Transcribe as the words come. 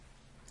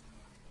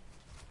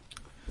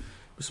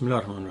بسم الله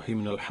الرحمن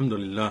الرحيم الحمد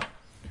لله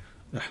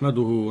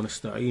نحمده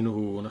ونستعينه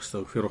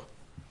ونستغفره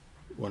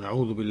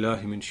ونعوذ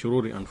بالله من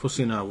شرور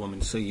أنفسنا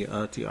ومن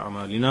سيئات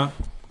أعمالنا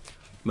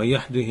من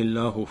يهده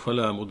الله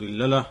فلا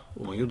مضل له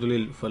ومن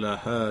يضلل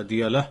فلا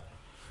هادي له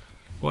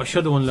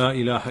وأشهد أن لا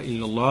إله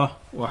إلا الله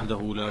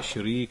وحده لا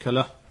شريك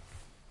له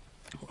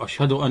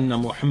وأشهد أن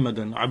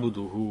محمدا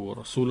عبده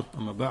ورسوله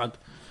أما بعد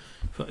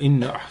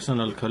فإن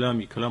أحسن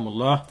الكلام كلام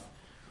الله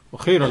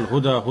وخير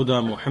الهدى هدى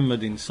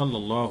محمد صلى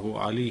الله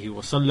عليه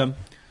وسلم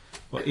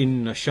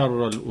وإن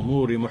شر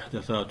الأمور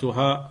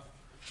محدثاتها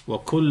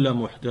وكل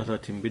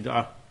محدثة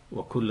بدعة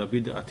وكل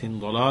بدعة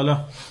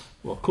ضلالة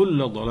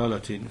وكل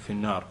ضلالة في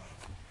النار.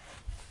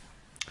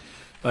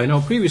 In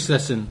our previous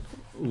lesson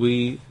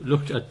we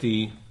looked at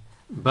the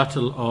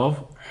Battle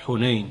of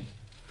Hunain,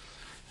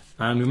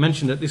 and we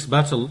mentioned that this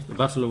battle, the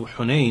Battle of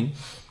Hunain,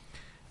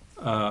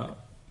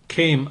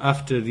 came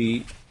after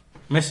the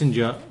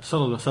Messenger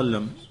sallallahu alaihi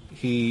wasallam.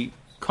 He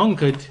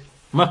conquered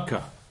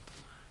Mecca.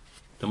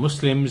 The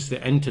Muslims, they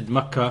entered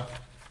Mecca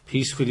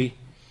peacefully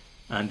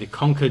and they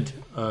conquered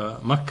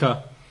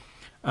Mecca,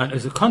 and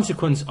as a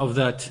consequence of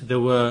that there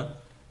were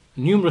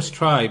numerous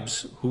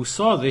tribes who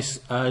saw this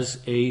as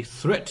a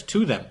threat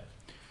to them.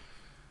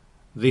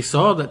 They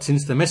saw that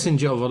since the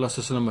Messenger of Allah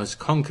has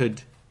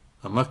conquered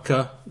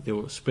Mecca, they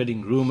were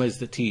spreading rumors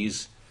that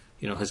he's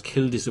has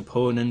killed his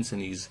opponents and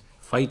he's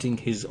fighting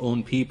his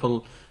own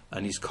people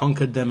and he's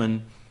conquered them,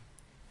 and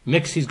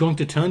next he's going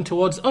to turn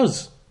towards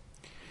us.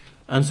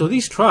 And so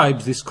these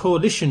tribes, this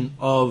coalition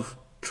of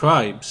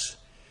tribes,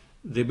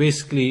 they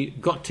basically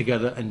got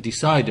together and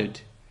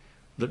decided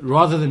that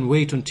rather than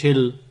wait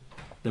until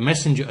the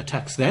Messenger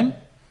attacks them,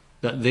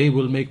 that they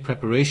will make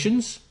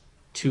preparations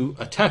to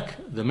attack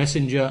the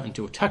Messenger and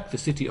to attack the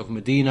city of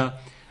Medina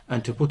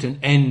and to put an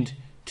end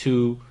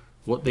to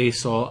what they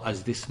saw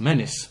as this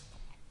menace.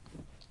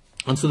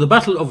 And so the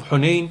Battle of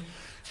Hunain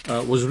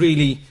was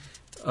really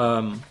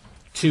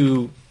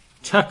to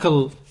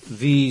tackle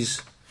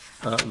these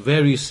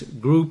various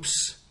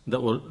groups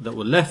that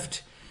were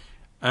left,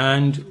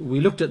 and we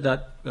looked at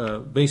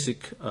that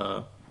basic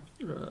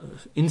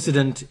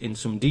incident in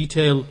some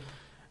detail,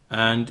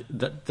 and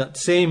that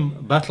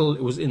same battle,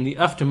 it was in the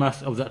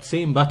aftermath of that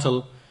same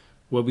battle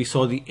where we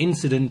saw the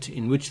incident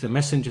in which the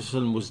Messenger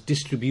was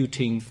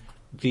distributing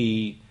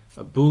the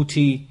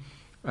booty,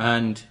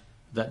 and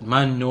that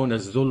man known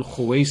as Dhul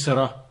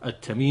Khuwaisara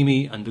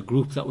at-Tamimi and the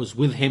group that was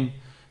with him,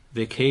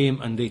 they came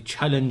and they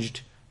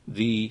challenged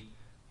the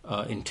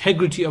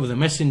integrity of the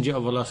Messenger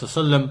of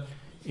Allah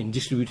in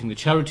distributing the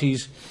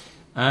charities,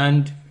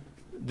 and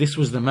this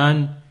was the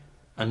man,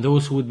 and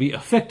those who would be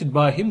affected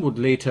by him would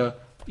later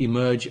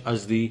emerge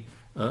as the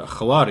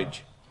Khawarij.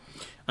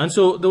 And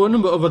so there were a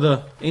number of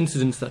other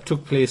incidents that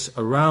took place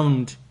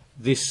around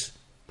this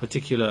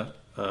particular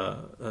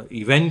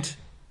event,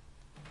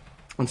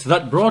 and so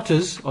that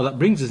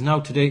brings us now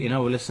today in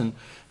our lesson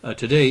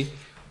today,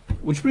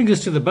 which brings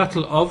us to the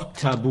Battle of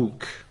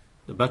Tabuk.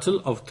 The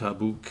Battle of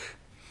Tabuk.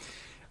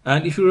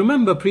 And if you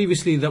remember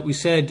previously that we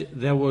said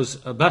there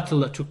was a battle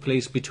that took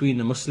place between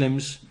the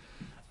Muslims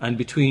and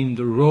between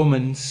the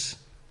Romans,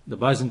 the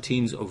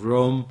Byzantines of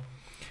Rome,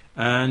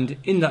 and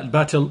in that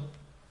battle,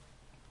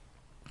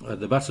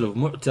 the Battle of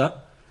Mu'tah,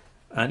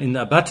 and in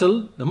that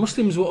battle the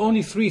Muslims were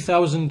only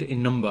 3,000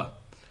 in number,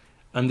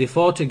 and they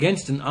fought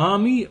against an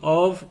army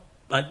of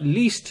at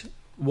least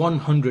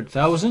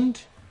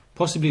 100,000,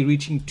 possibly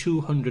reaching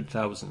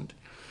 200,000.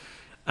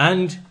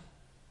 And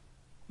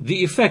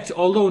the effect,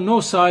 although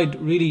no side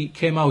really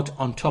came out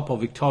on top or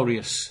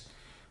victorious,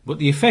 but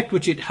the effect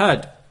which it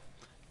had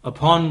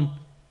upon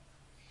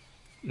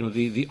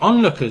the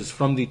onlookers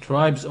from the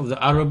tribes of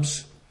the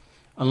Arabs,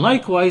 and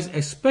likewise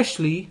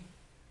especially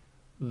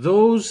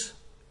those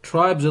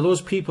tribes or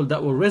those people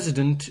that were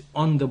resident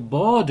on the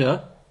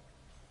border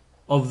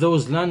of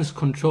those lands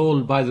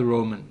controlled by the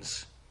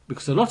Romans,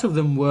 because a lot of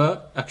them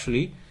were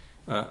actually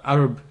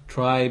Arab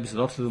tribes, a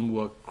lot of them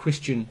were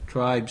Christian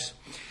tribes.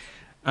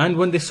 And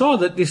when they saw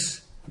that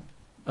this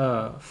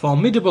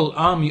formidable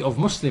army of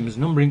Muslims,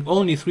 numbering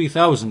only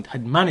 3,000,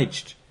 had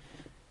managed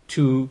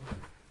to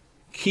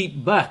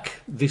keep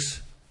back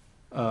this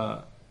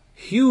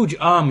huge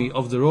army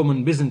of the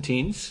Roman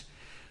Byzantines,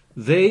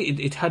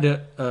 it had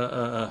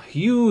a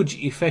huge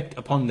effect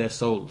upon their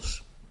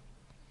souls.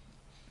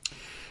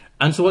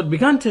 And so what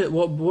began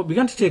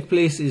to take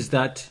place is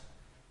that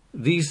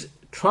these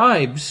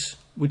tribes,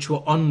 which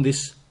were on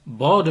this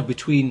border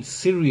between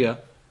Syria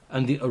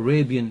and the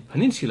Arabian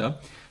Peninsula,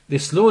 they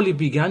slowly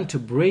began to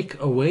break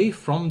away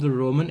from the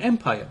Roman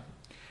Empire,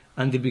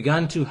 and they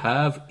began to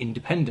have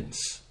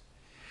independence.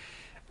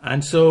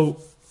 And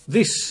so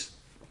this,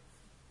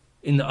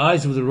 in the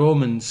eyes of the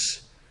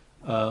Romans,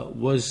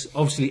 was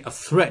obviously a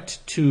threat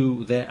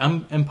to their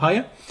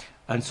empire,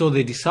 and so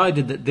they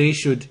decided that they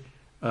should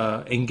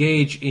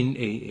engage in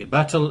a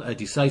battle, a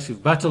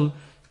decisive battle,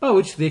 by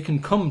which they can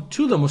come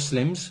to the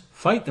Muslims,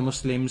 fight the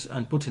Muslims,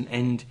 and put an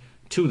end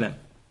to them.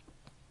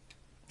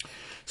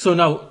 So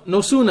now,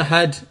 no sooner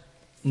had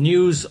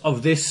news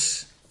of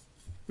this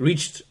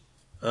reached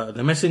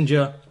the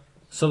Messenger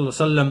sallallahu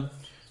alaihi wasallam,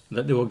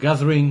 that they were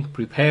gathering,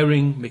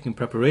 preparing, making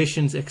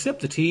preparations,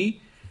 except that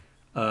he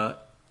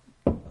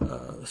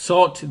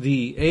sought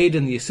the aid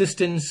and the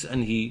assistance,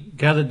 and he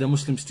gathered the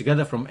Muslims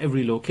together from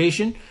every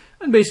location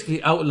and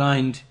basically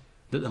outlined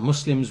that the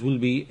Muslims will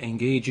be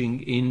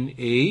engaging in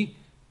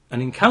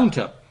an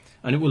encounter,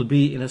 and it will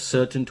be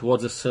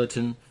towards a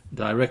certain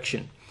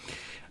direction.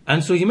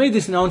 And so he made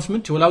this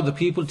announcement to allow the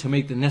people to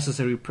make the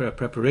necessary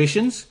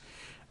preparations,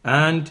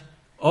 and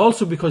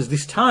also because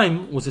this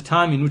time was a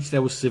time in which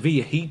there was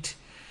severe heat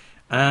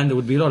and there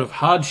would be a lot of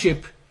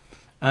hardship,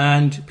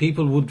 and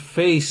people would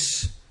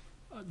face,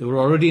 they were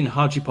already in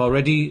hardship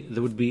already,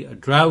 there would be a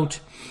drought,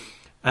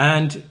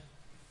 and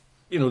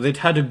they'd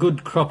had a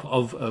good crop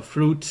of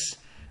fruits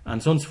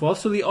and so on and so forth,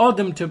 so they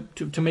ordered them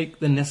to make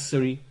the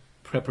necessary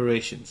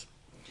preparations.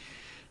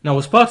 Now,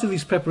 as part of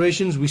these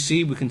preparations, we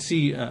can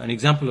see an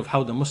example of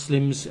how the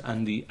Muslims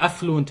and the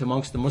affluent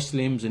amongst the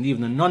Muslims and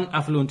even the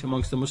non-affluent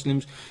amongst the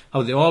Muslims,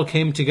 how they all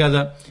came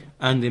together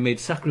and they made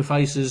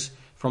sacrifices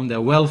from their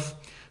wealth.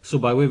 So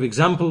by way of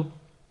example,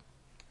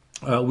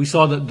 we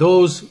saw that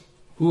those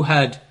who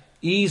had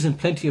ease and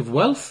plenty of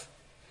wealth,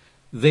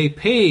 they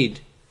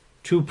paid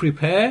to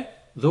prepare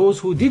those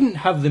who didn't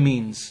have the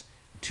means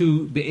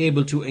to be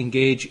able to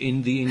engage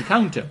in the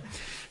encounter.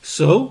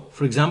 So,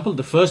 for example,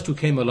 the first who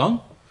came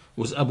along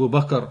was Abu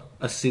Bakr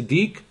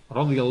as-Siddiq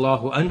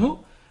radiyallahu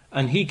anhu,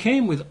 and he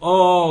came with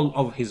all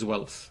of his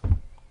wealth.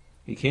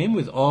 He came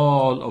with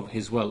all of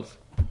his wealth,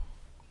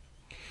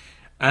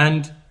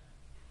 and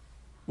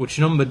which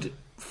numbered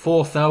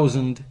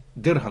 4,000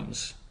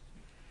 dirhams.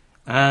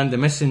 And the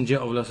Messenger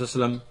of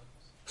Allah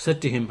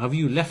said to him, "Have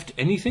you left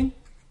anything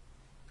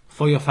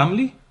for your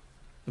family?"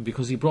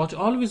 Because he brought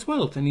all of his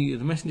wealth, and the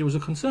Messenger was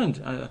concerned.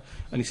 And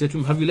he said to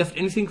him, "Have you left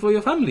anything for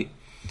your family?"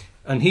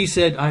 And he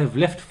said, "I have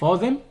left for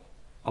them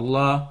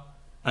Allah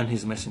and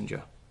His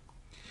Messenger."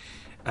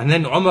 And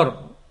then Umar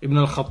ibn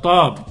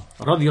al-Khattab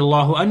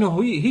radiyallahu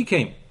anhu, he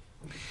came,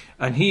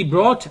 and he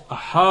brought a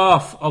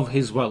half of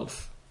his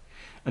wealth.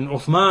 And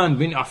Uthman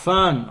bin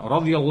Affan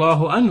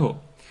radiyallahu anhu,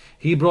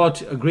 he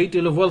brought a great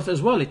deal of wealth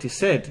as well. It is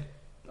said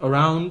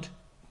around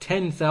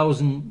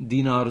 10,000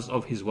 dinars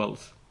of his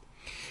wealth.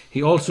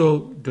 He also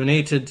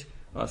donated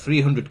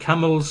 300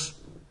 camels,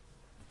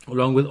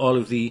 along with all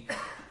of the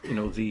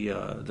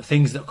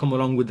things that come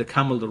along with the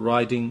camel, the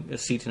riding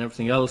seat and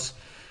everything else.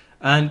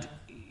 And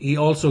he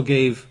also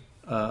gave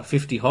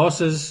 50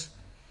 horses.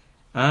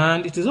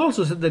 And it is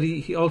also said that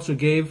he also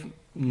gave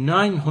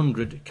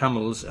 900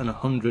 camels and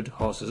 100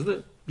 horses.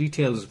 The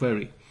details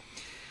vary.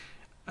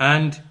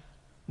 And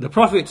the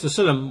Prophet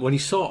ﷺ, when he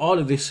saw all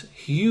of this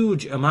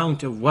huge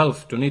amount of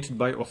wealth donated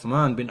by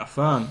Uthman bin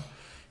Affan,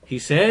 he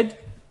said,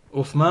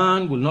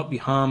 Uthman will not be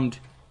harmed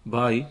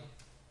by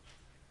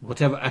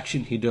whatever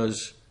action he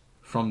does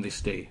from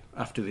this day,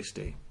 after this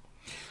day.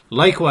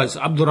 Likewise,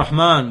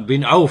 Abdurrahman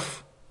bin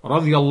Auf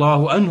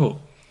radiyallahu anhu,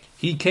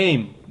 he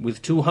came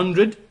with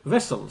 200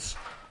 vessels.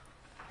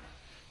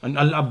 And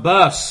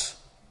Al-Abbas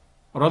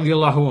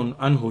radiyallahu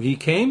anhu, he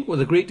came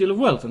with a great deal of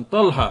wealth. And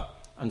Talha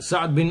and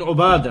Sa'ad bin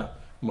Ubadah,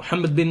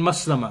 Muhammad bin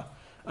Maslama,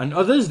 and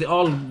others, they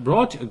all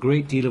brought a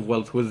great deal of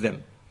wealth with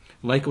them.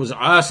 Likewise,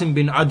 Asim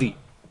bin Adi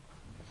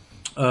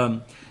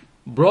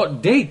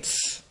brought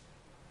dates.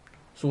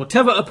 So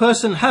whatever a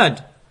person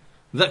had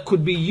that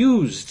could be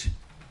used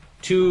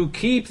to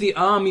keep the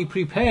army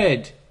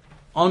prepared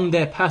on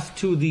their path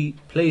to the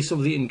place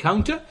of the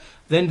encounter,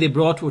 then they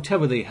brought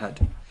whatever they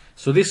had.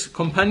 So this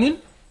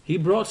companion, he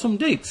brought some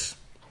dates.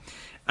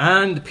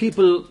 And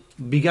people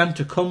began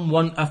to come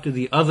one after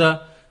the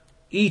other,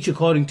 each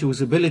according to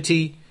his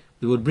ability.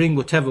 They would bring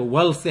whatever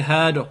wealth they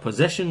had or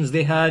possessions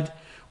they had,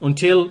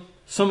 until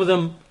some of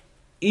them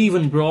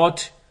even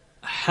brought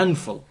a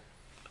handful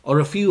or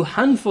a few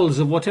handfuls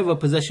of whatever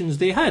possessions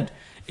they had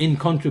in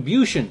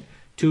contribution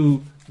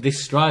to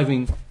this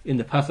striving in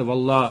the path of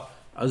Allah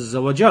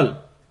Azza wa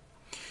Jal.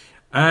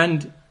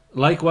 And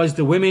likewise,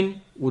 the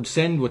women would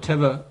send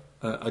whatever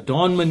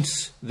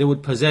adornments they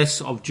would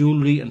possess of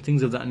jewelry and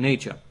things of that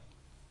nature.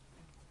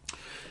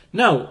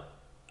 Now,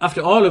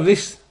 after all of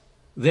this,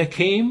 there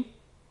came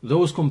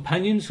those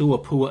companions who were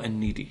poor and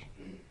needy,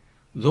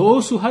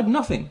 those who had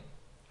nothing.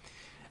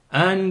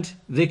 And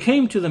they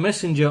came to the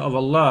Messenger of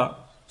Allah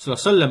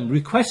ﷺ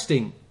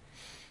requesting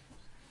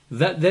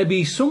that there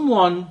be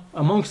someone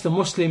amongst the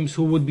Muslims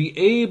who would be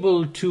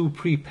able to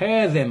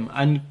prepare them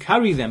and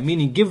carry them,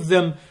 meaning give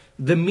them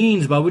the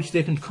means by which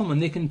they can come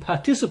and they can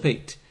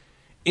participate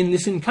in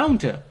this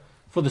encounter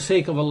for the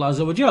sake of Allah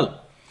Azza wa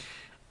Jal.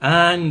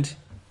 And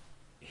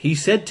he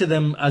said to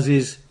them, as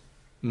is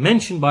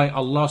mentioned by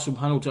Allah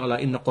subhanahu wa ta'ala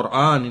in the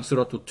Quran, in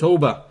Surah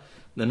At-Tawbah,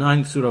 the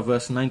 9th Surah,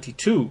 verse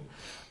 92,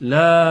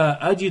 لا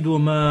أجد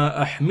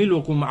ما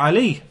أحملكم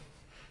عليه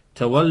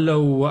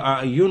تولوا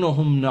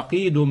وأعينهم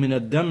نقيض من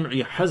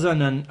الدمع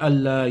حزنا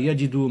ألا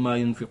يجدوا ما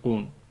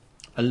ينفقون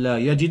ألا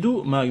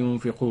يجدوا ما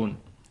ينفقون.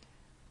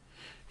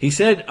 He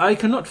said, I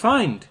cannot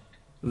find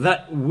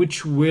that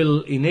which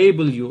will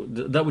enable you,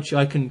 that which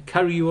I can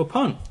carry you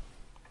upon.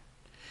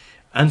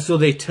 And so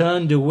they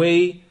turned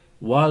away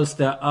whilst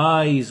their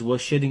eyes were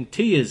shedding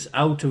tears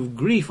out of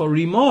grief or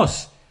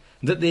remorse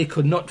that they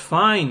could not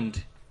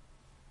find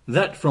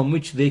that from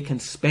which they can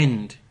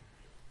spend,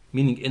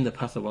 meaning in the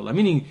path of Allah,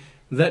 meaning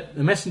that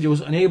the Messenger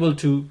was unable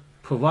to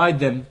provide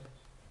them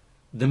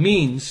the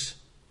means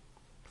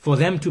for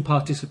them to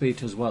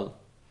participate as well.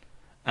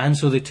 And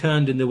so they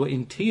turned and they were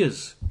in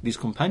tears, these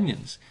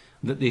companions,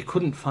 that they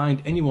couldn't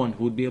find anyone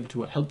who would be able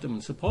to help them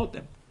and support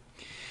them.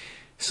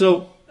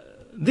 So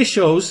this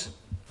shows,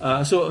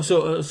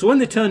 so when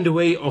they turned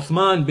away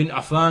Uthman bin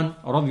Affan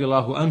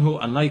radiallahu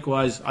anhu, and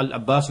likewise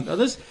Al-Abbas and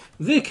others,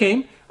 they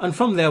came and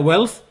from their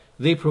wealth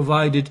they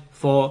provided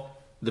for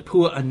the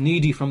poor and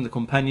needy from the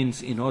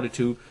companions in order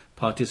to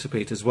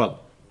participate as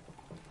well.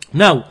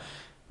 Now,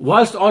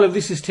 whilst all of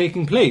this is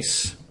taking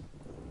place,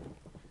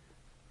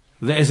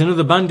 there is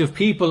another band of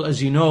people,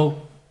 as you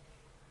know,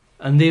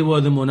 and they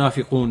were the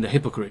munafiqun, the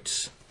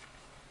hypocrites.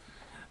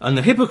 And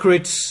the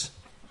hypocrites,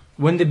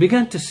 when they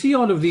began to see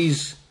all of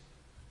these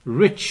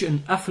rich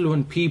and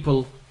affluent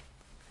people,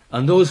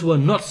 and those who were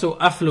not so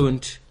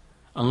affluent,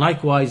 and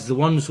likewise the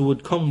ones who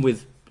would come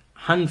with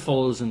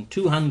handfuls and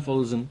 2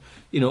 handfuls and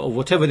of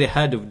whatever they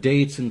had of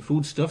dates and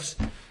foodstuffs,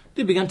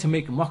 they began to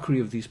make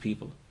mockery of these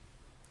people.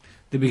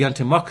 They began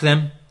to mock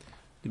them,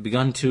 they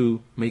began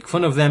to make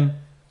fun of them,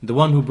 the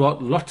one who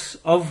brought lots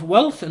of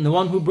wealth and the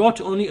one who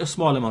brought only a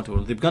small amount of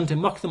wealth. They began to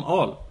mock them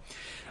all.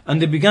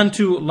 And they began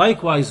to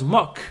likewise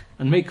mock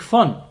and make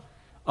fun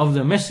of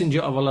the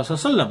Messenger of Allah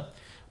ﷺ,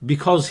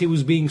 because he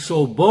was being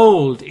so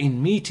bold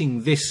in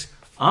meeting this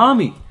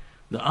army,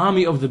 the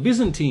army of the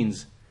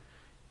Byzantines,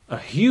 a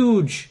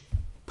huge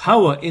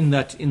power in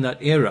that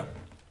era.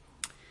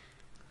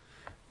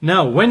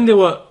 Now, when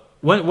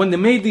they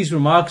made these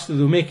remarks, they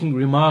were making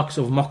remarks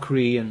of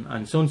mockery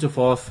and so on and so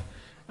forth,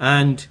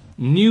 and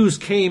news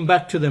came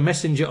back to the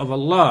Messenger of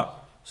Allah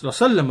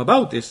ﷺ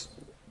about this.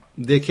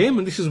 They came,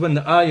 and this is when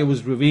the ayah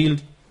was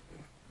revealed.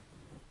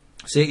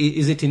 Say,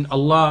 is it in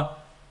Allah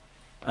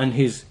and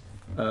His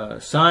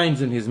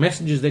signs and His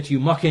messengers that you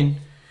mock in?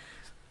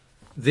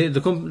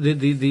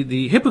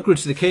 The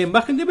hypocrites, they came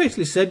back and they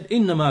basically said,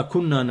 إِنَّمَا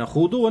كُنَّا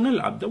نَخُوضُ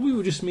وَنَلْعَبْ, that we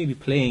were just maybe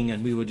playing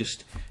and we were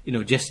just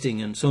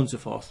jesting and so on and so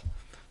forth.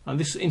 And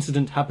this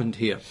incident happened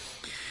here.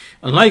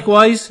 And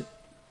likewise,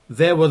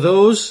 there were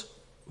those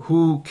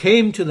who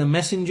came to the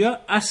Messenger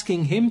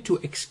asking him to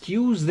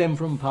excuse them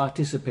from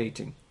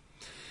participating.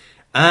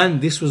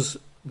 And these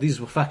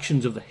were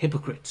factions of the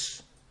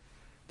hypocrites.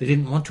 They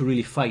didn't want to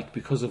really fight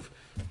because of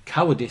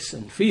cowardice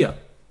and fear.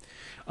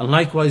 And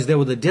likewise, there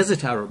were the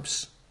desert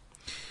Arabs.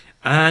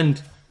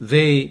 And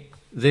they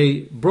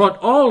brought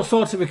all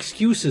sorts of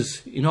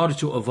excuses in order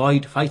to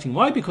avoid fighting.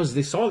 Why? Because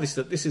they saw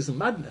that this is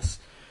madness.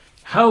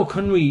 How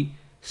can we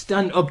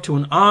stand up to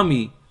an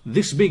army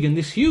this big and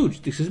this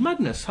huge? This is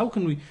madness. How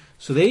can we?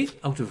 So they,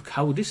 out of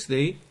cowardice,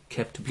 they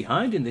kept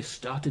behind and they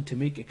started to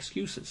make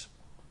excuses.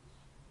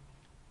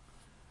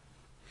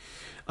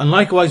 And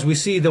likewise, we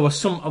see there were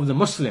some of the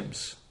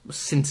Muslims,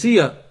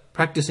 sincere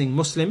practicing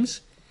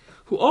Muslims,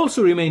 who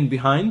also remained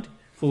behind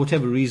for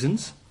whatever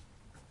reasons.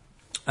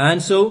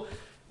 And so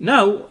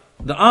now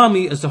the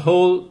army as a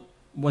whole,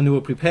 when they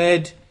were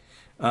prepared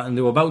and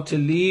they were about to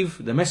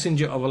leave, the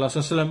Messenger of Allah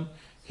ﷺ,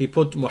 he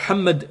put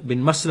Muhammad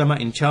bin Maslama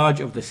in charge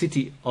of the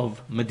city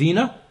of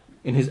Medina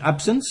in his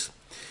absence.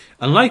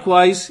 And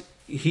likewise,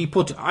 he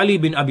put Ali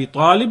bin Abi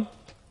Talib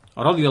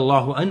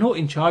radiyallahu anhu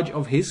in charge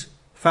of his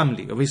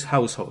family, of his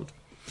household.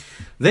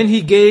 Then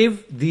he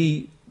gave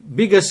the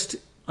biggest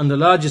and the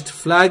largest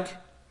flag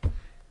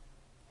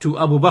to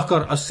Abu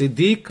Bakr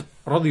as-Siddiq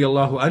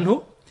radiyallahu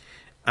anhu,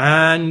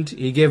 and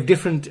he gave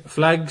different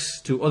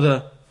flags to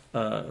other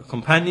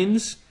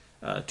companions.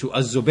 To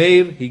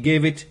Az-Zubayr, he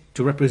gave it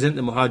to represent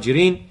the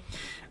Muhajirin,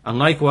 and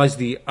likewise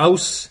the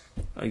Aus,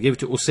 he gave it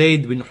to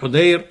Usayd bin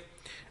Hudayr,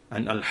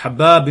 and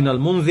Al-Habab bin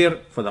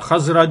Al-Munzir for the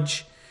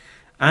Khazraj.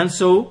 And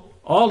so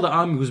all the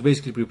army was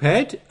basically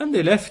prepared, and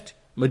they left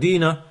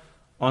Medina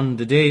on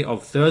the day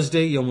of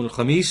Thursday, Yawm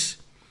al-Khamis,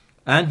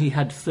 and he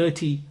had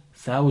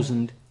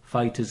 30,000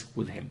 fighters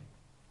with him.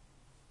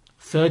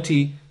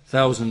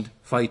 30,000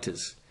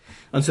 fighters.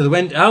 And so they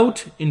went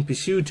out in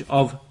pursuit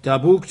of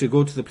Tabuk to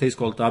go to the place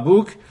called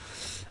Tabuk.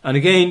 And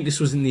again, this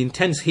was in the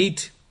intense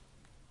heat.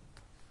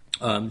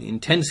 And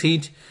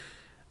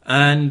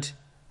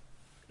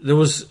there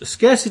was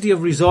scarcity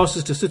of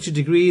resources to such a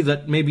degree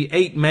that maybe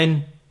 18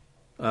 men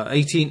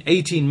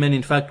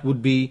in fact,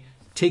 would be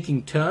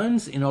taking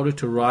turns in order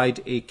to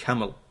ride a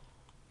camel.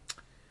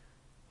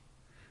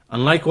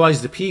 And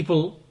likewise, the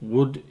people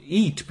would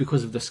eat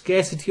because of the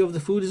scarcity of the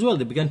food as well.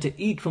 They began to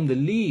eat from the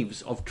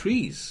leaves of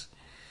trees.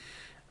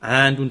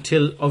 And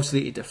until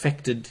obviously it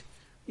affected,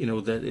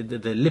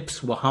 the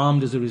lips were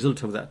harmed as a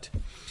result of that.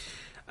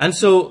 And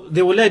so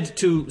they were led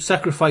to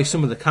sacrifice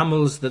some of the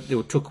camels that they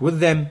took with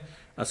them,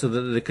 so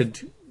that they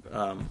could,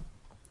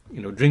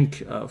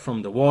 drink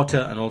from the water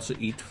and also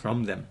eat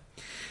from them.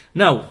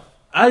 Now,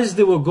 as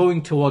they were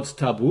going towards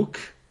Tabuk,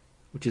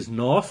 which is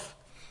north,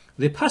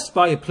 they passed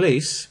by a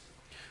place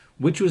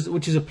which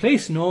is a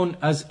place known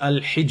as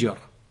Al-Hijr.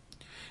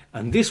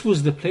 And this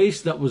was the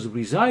place that was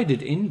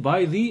resided in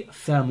by the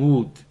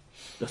Thamud.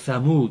 The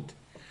Thamud.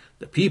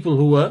 The people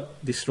who were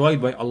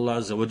destroyed by Allah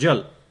Azza wa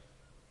Jal.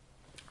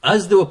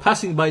 As they were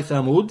passing by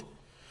Thamud,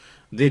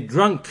 they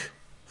drank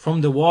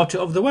from the water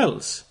of the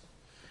wells.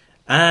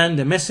 And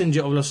the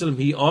Messenger of Allah,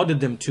 he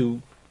ordered them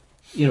to,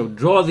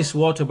 draw this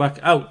water back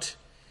out.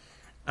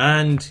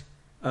 And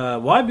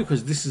why?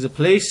 Because this is a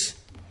place,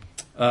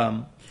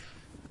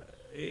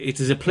 it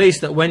is a place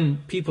that when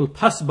people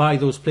pass by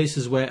those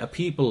places where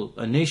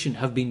a nation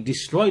have been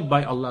destroyed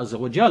by Allah Azza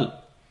wa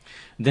Jal,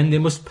 then they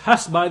must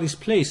pass by this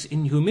place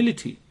in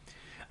humility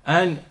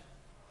and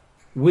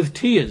with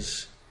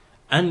tears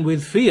and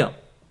with fear,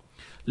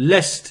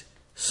 lest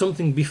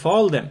something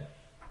befall them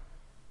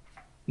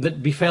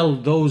that befell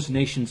those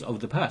nations of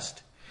the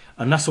past.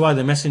 And that's why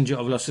the Messenger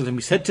of Allah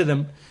said to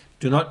them,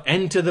 do not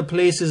enter the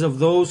places of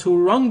those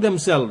who wrong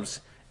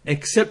themselves,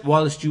 except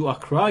whilst you are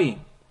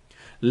crying,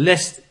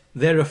 lest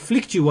there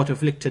afflict you what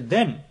afflicted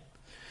them.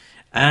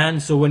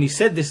 And so when he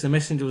said this, the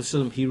Messenger of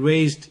Allah, he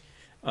raised,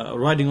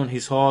 riding on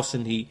his horse,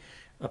 and he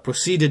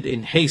proceeded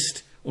in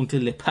haste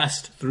until they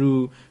passed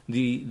through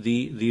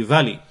the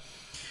valley.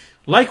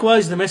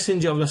 Likewise, the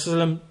Messenger of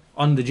Allah,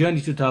 on the journey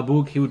to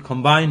Tabuk, he would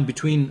combine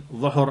between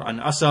Dhuhr and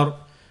Asr,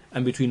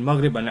 and between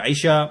Maghrib and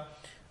Isha,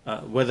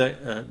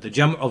 whether the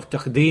Jam' of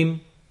Taqdeem,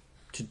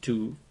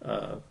 to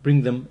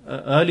bring them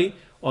early,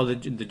 or the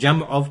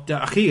Jam' of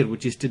Ta'khir,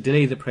 which is to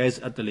delay the prayers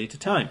at the later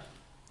time.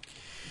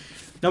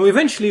 Now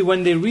eventually,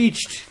 when they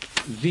reached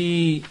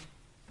the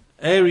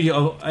area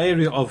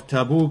of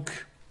Tabuk,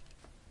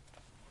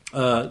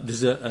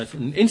 there's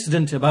an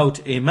incident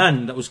about a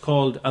man that was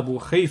called Abu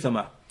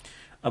Khaythama.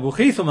 Abu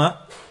Khaythama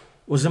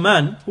was a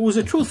man who was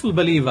a truthful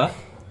believer,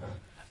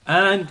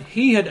 and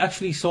he had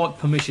actually sought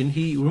permission.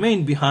 He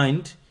remained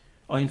behind,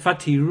 or in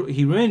fact he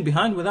remained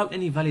behind without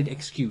any valid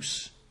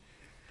excuse,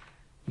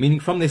 meaning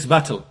from this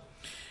battle.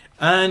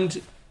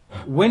 And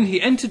when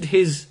he entered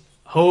his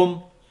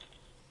home,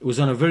 it was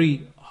on a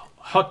very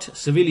hot,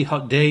 severely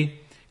hot day,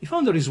 he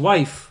found that his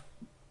wife,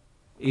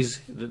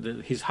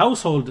 his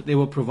household, that they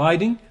were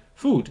providing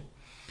food.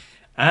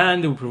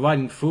 And they were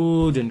providing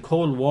food and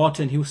cold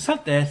water, and he was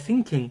sat there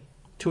thinking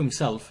to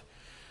himself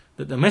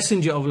that the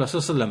Messenger of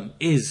Allah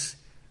is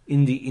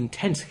in the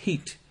intense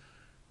heat.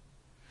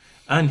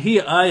 And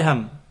here I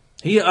am,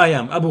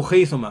 Abu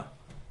Khaythama,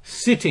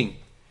 sitting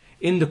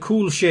in the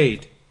cool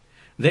shade.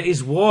 There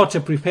is water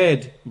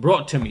prepared,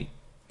 brought to me.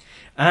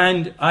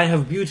 And I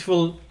have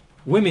beautiful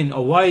women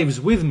or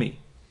wives with me.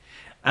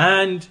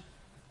 And,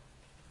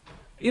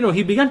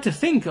 he began to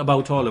think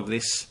about all of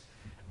this.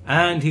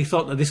 And he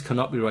thought that this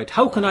cannot be right.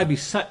 How can I be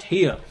sat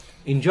here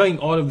enjoying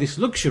all of this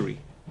luxury?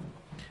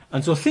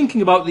 And so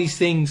thinking about these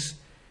things,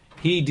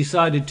 he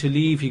decided to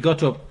leave. He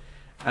got up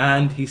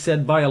and he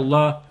said, by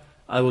Allah,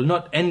 I will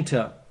not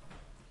enter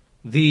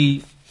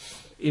the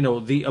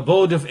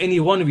abode of any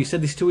one of you. He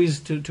said this to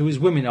his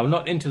women. I will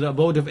not enter the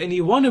abode of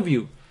any one of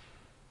you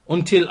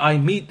until I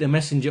meet the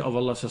Messenger of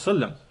Allah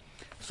sallallahu.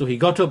 So he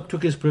got up,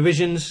 took his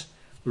provisions,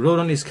 rode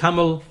on his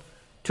camel,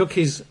 took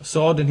his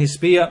sword and his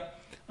spear,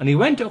 and he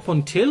went up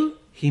until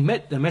he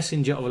met the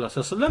Messenger of Allah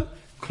sallallahu,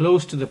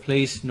 close to the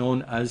place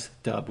known as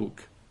Tabuk.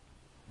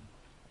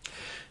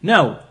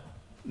 Now,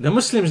 the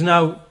Muslims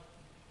now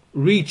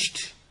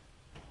reached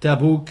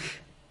Tabuk,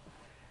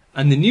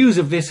 and the news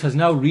of this has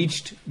now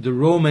reached the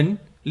Roman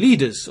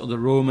leaders or the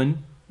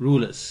Roman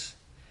rulers.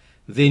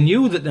 They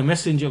knew that the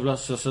Messenger of Allah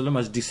sallallahu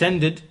has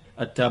descended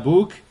at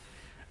Tabuk,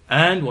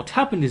 and what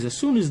happened is, as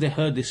soon as they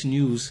heard this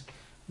news,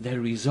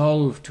 their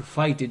resolve to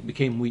fight it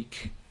became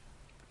weak.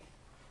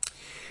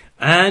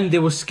 And they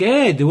were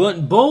scared. They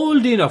weren't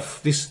bold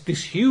enough.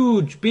 This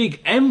huge,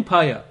 big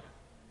empire,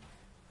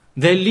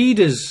 their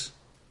leaders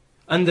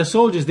and the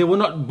soldiers, they were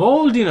not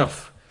bold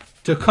enough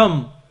to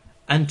come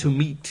and to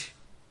meet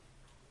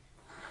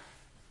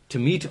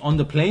on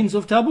the plains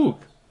of Tabuk.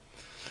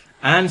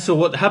 And so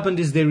what happened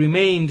is they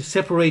remained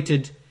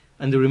separated,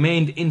 and they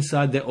remained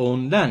inside their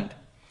own land.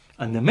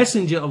 And the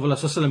Messenger of Allah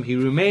sallallahu alaihi wasallam, he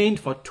remained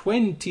for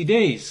 20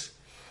 days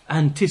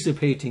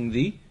anticipating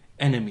the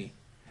enemy.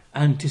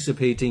 And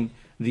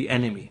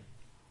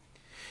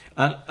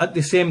at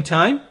the same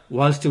time,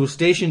 whilst he was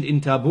stationed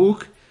in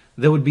Tabuk,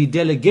 there would be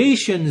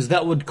delegations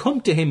that would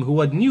come to him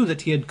who knew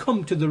that he had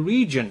come to the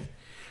region.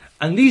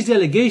 And these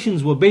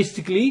delegations were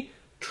basically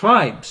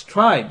tribes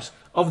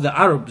of the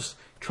Arabs,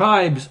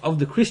 tribes of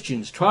the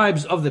Christians,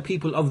 tribes of the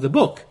people of the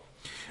book.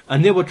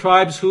 And they were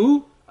tribes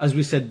who, as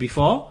we said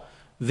before,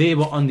 they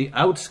were on the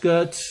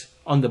outskirts,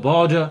 on the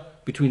border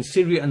between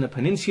Syria and the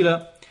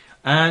peninsula,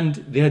 and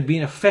they had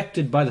been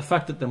affected by the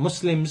fact that the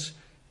Muslims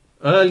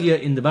earlier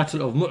in the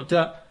Battle of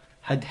Mu'tah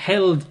had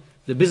held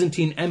the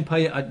Byzantine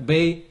Empire at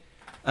bay.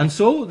 And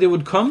so they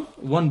would come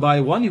one by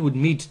one. He would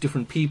meet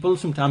different people,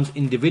 sometimes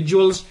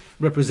individuals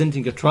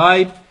representing a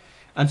tribe.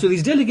 And so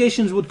these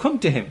delegations would come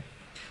to him.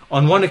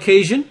 On one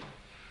occasion,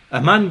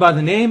 a man by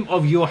the name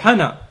of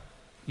Yohanna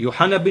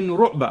bin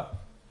Ru'ba,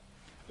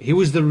 he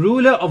was the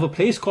ruler of a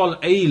place called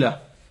Ayla,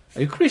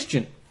 a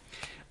Christian.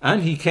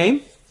 And he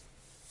came,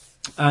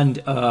 and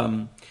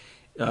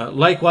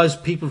Likewise,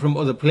 people from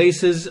other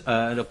places,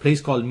 a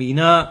place called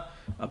Mina,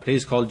 a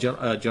place called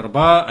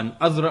Jarba and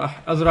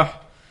Azrah,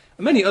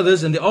 many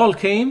others, and they all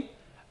came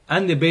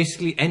and they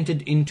basically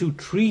entered into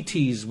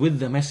treaties with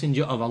the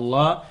Messenger of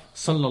Allah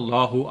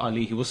sallallahu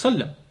alaihi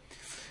wasallam.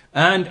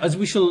 And as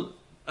we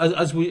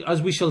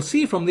shall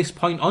see from this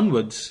point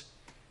onwards,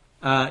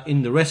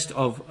 in the rest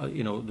of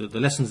the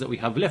lessons that we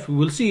have left, we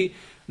will see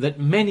that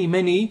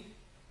many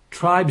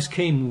tribes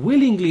came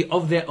willingly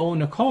of their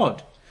own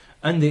accord,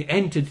 and they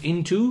entered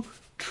into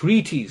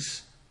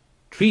treaties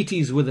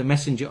with the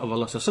Messenger of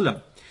Allah sallallahu alaihi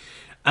wasallam.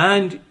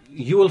 And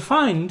you will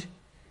find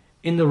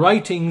in the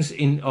writings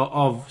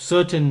of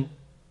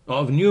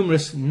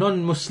numerous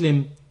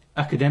non-Muslim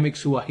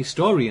academics who are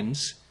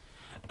historians,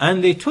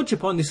 and they touch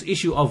upon this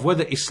issue of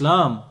whether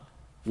Islam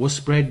was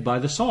spread by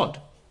the sword.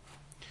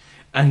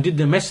 And did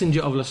the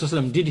Messenger of Allah,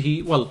 did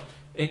he, well,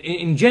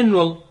 in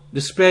general,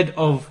 the spread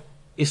of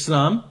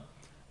Islam,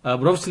 but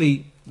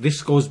obviously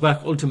this goes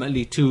back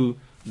ultimately to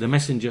the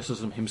Messenger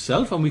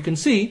himself, and we can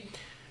see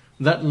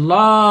that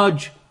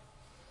large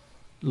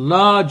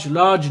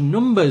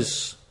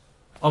numbers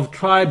of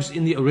tribes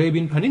in the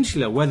Arabian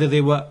Peninsula, whether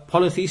they were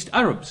polytheist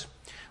Arabs,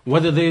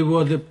 whether they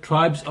were the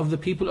tribes of the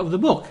people of the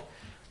book,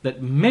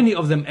 that many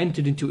of them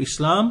entered into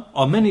Islam,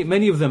 or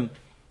many of them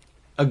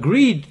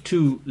agreed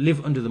to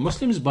live under the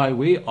Muslims by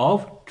way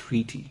of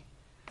treaty.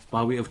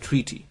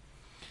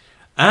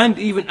 And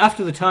even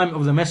after the time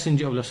of the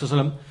Messenger of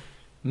Allah,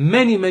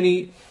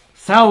 many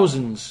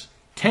thousands,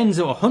 tens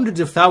or hundreds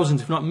of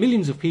thousands, if not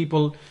millions of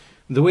people,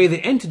 the way they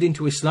entered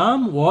into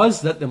Islam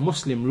was that the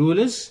Muslim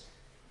rulers,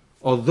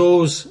 or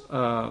those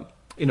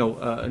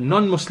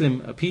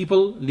non-Muslim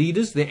people,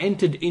 leaders, they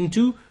entered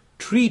into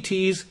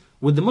treaties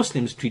with the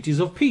Muslims, treaties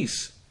of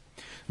peace.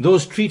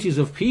 Those treaties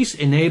of peace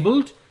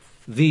enabled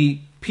the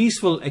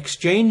peaceful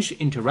exchange,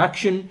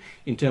 interaction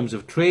in terms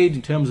of trade,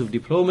 in terms of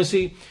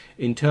diplomacy,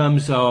 in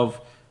terms of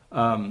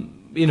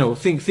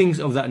things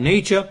of that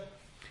nature.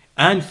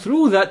 And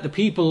through that, the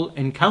people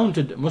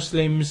encountered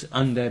Muslims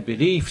and their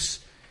beliefs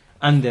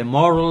and their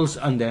morals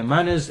and their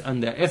manners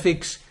and their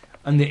ethics,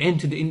 and they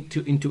entered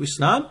into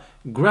Islam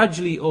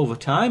gradually over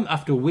time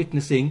after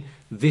witnessing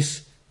the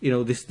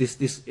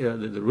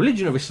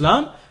religion of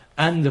Islam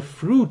and the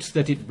fruits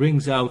that it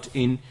brings out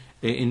in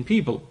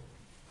people.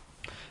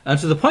 And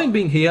so the point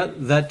being here,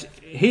 that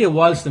here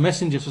whilst the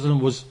Messenger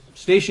was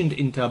stationed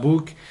in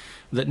Tabuk,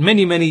 that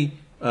many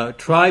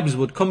tribes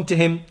would come to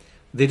him.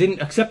 They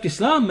didn't accept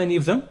Islam, many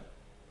of them,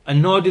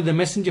 and nor did the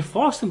Messenger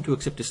force them to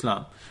accept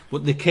Islam.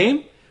 But they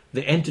came,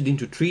 they entered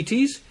into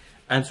treaties,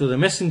 and so the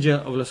Messenger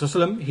of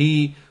Allah,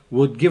 he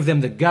would give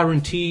them the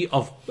guarantee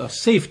of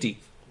safety,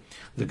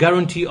 the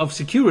guarantee of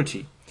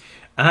security.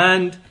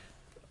 And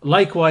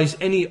likewise,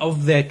 any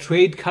of their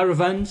trade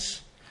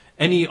caravans,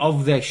 any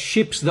of their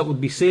ships that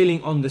would be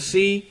sailing on the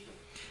sea,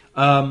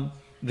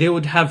 they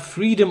would have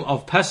freedom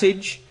of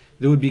passage,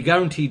 they would be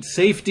guaranteed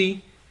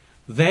safety.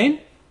 Then,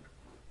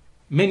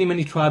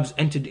 many tribes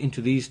entered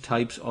into these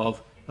types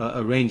of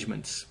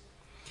arrangements.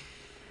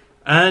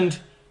 And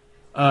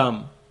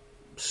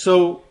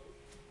so,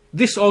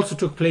 this also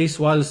took place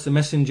whilst the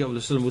Messenger of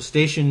Allah was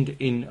stationed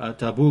in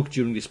Tabuk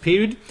during this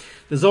period.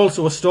 There's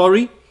also a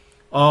story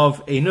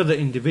of another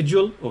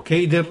individual,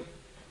 Uqaydir.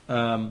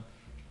 The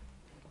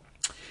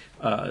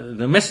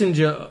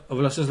Messenger of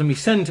Allah, he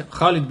sent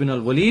Khalid bin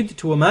al-Walid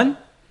to a man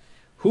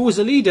who was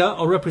a leader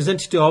or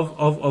representative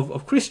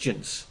of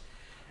Christians.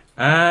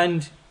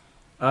 And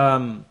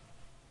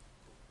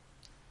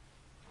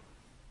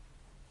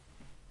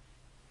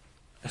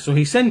so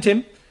he sent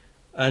him,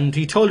 and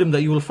he told him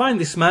that you will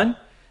find this man,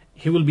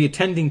 he will be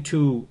attending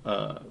to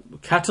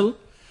cattle.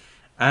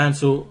 And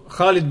so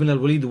Khalid bin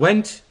al-Walid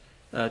went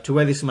to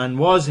where this man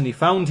was, and he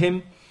found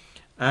him,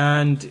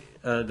 and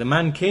the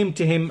man came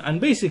to him, and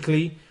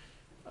basically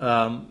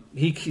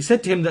he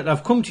said to him that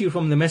I've come to you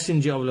from the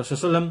Messenger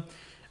of Allah,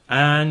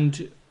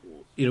 and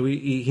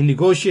he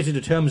negotiated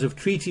the terms of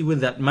treaty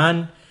with that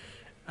man,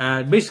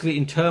 basically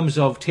in terms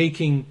of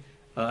taking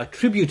a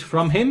tribute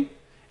from him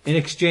in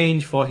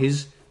exchange for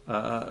his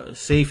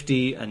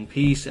safety and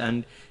peace,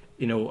 and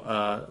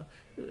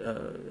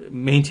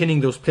maintaining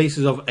those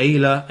places of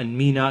Ayla and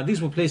Mina.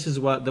 These were places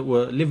that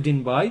were lived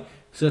in by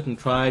certain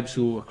tribes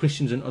who were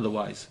Christians and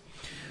otherwise.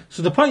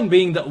 So the point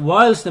being that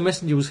whilst the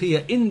Messenger was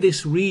here in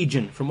this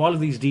region, from all of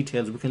these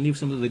details, we can leave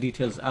some of the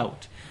details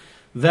out,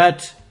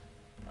 that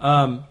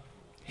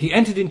he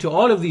entered into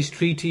all of these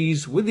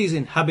treaties with these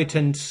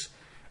inhabitants,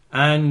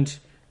 and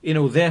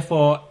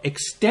therefore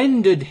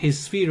extended his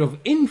sphere of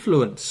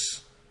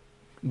influence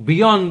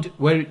beyond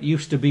where it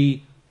used to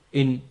be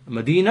in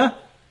Medina,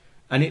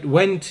 and it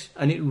went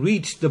and it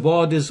reached the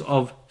borders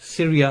of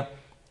Syria,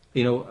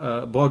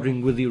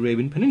 bordering with the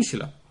Arabian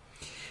Peninsula.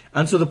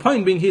 And so the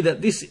point being here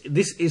that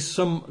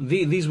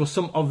these were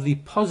some of the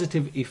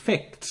positive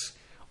effects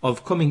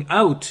of coming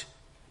out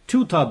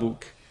to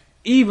Tabuk,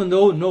 even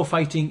though no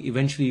fighting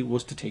eventually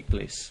was to take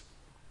place.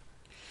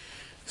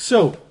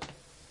 So,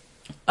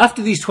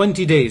 after these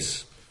 20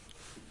 days,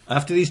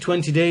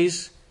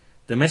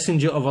 the the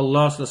Messenger of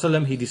Allah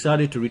ﷺ, he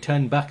decided to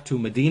return back to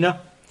Medina.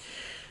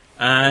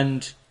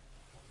 And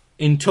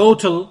in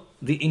total,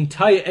 the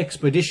entire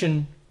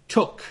expedition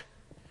took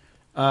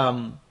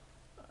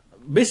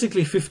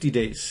basically 50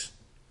 days.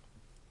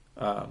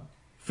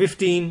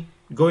 15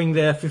 going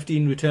there,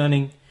 15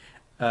 returning,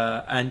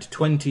 and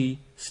 20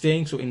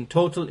 staying. So in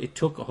total, it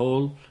took a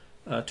whole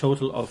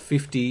total of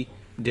 50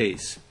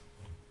 days.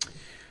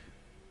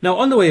 Now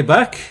on the way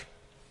back,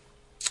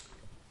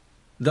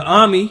 the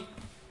army,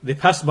 they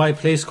passed by a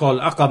place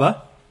called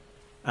Aqaba,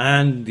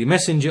 and the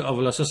Messenger of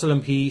Allah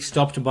ﷺ, he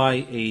stopped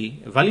by a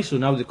valley. So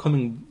now they're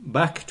coming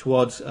back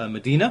towards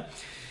Medina,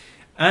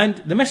 and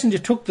the Messenger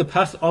took the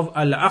path of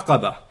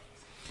Al-Aqaba,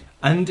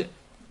 and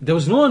there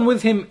was no one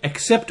with him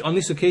except on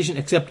this occasion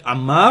except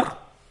Ammar,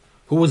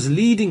 who was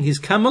leading his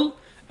camel,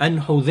 and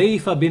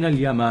Hudhayfa bin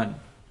al-Yaman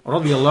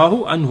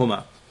radiyallahu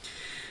anhuma.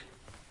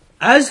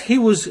 As he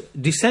was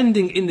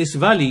descending in this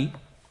valley,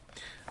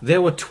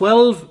 there were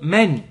 12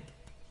 men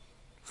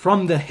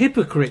from the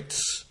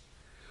hypocrites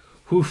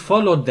who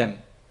followed them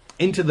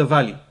into the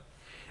valley,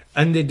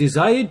 and they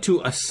desired to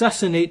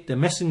assassinate the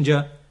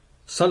Messenger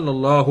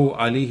sallallahu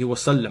alaihi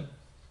wasallam,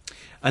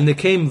 and they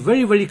came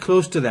very, very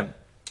close to them.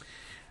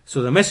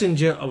 So the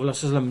Messenger of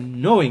Allah,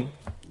 knowing,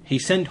 he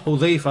sent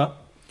Hudhayfa,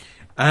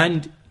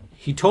 and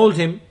he told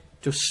him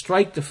to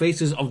strike the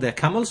faces of their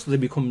camels so they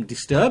become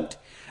disturbed,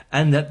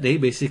 and that they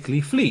basically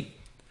flee,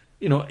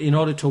 in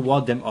order to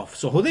ward them off.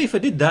 So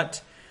Hudhayfa did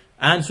that,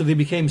 and so they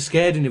became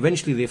scared, and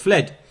eventually they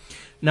fled.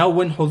 Now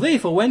when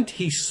Hudhayfa went,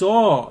 he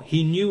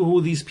knew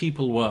who these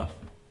people were.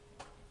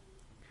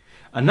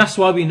 And that's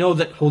why we know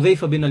that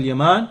Hudhayfa bin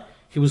al-Yaman,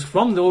 he was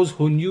from those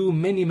who knew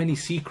many, many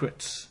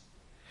secrets.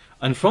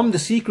 And from the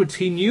secrets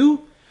he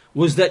knew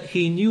was that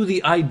he knew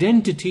the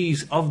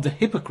identities of the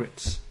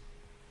hypocrites.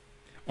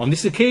 On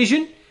this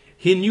occasion,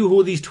 he knew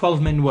who these 12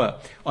 men were.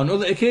 On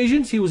other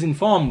occasions, he was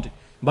informed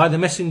by the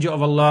Messenger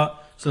of Allah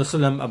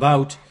ﷺ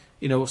about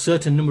a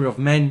certain number of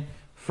men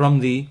from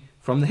the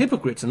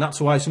hypocrites. And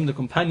that's why some of the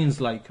companions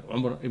like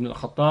Umar ibn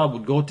al-Khattab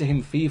would go to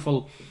him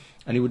fearful,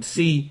 and he would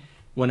see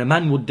when a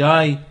man would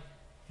die,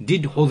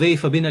 did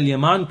Hudhayfa bin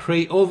al-Yaman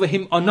pray over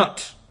him or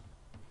not?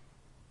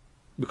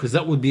 Because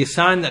that would be a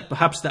sign that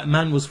perhaps that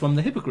man was from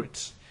the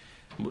hypocrites.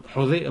 But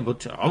Umar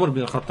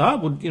ibn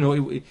al-Khattab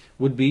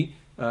would be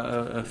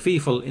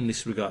fearful in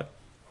this regard.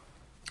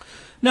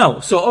 Now,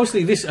 so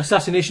obviously this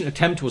assassination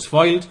attempt was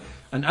foiled,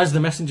 and as the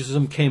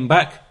Messenger came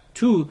back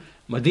to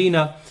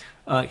Medina,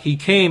 he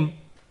came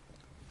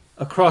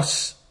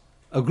across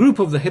a group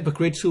of the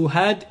hypocrites who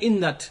had, in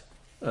that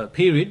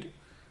period,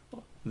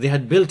 they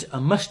had built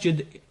a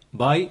masjid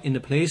in a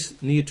place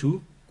near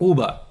to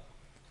Quba.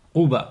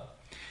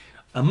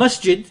 A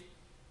masjid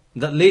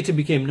that later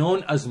became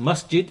known as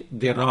Masjid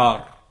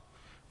Dirar.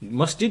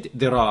 Masjid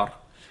Dirar.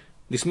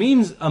 This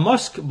means a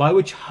mosque by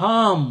which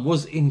harm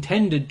was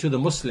intended to the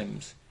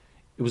Muslims.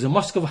 It was a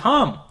mosque of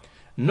harm,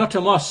 not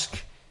a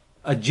mosque,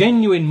 a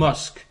genuine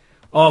mosque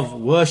of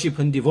worship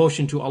and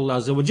devotion to Allah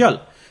Azza wa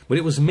Jal. But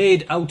it was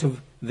made out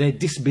of their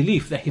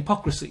disbelief, their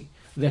hypocrisy,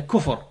 their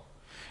kufr,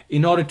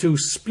 in order to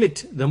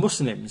split the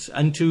Muslims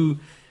and to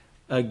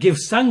give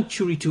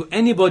sanctuary to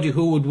anybody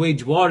who would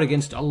wage war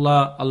against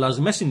Allah's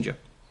Messenger.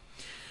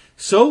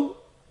 So,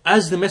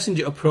 as the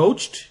Messenger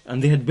approached,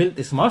 and they had built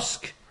this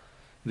mosque,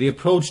 they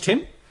approached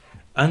him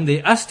and they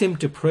asked him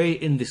to pray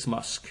in this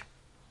mosque.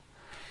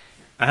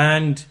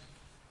 And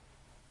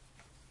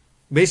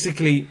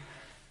basically,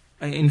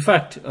 in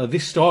fact,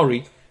 this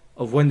story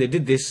of when they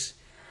did this,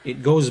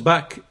 it goes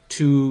back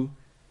to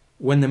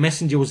when the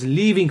Messenger was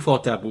leaving for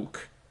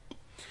Tabuk.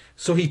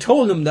 So he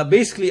told them that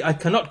basically, I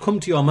cannot come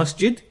to your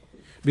masjid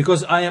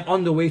because I am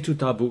on the way to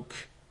Tabuk.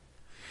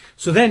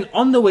 So then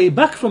on the way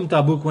back from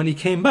Tabuk, when he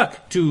came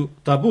back to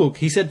Tabuk,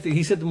 he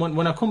said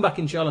when I come back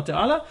inshallah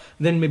ta'ala,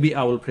 then maybe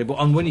I will pray. But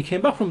when he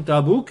came back from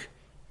Tabuk,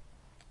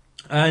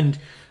 and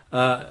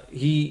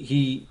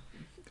he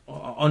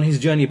on his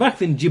journey back,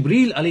 then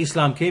Jibreel alayhi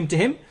salam came to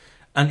him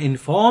and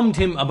informed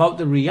him about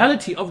the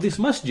reality of this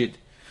masjid,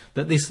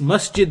 that this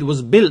masjid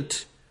was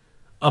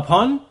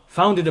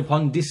founded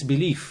upon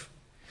disbelief,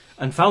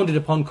 and founded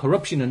upon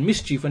corruption and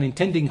mischief and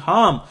intending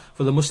harm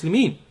for the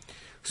Muslimin.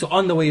 So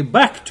on the way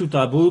back to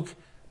Tabuk,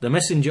 the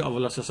Messenger of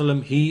Allah,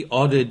 he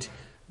ordered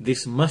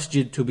this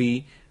masjid to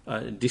be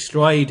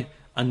destroyed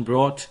and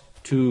brought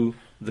to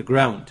the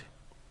ground.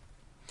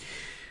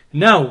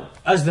 Now,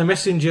 as the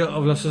Messenger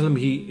of Allah,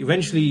 he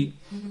eventually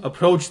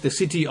approached the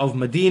city of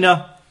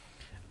Medina,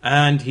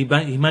 and he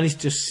managed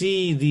to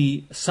see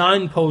the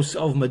signposts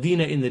of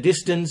Medina in the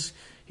distance.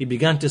 He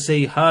began to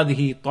say,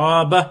 هذه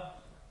طابة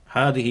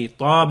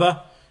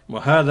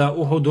وهذا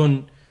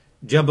أحد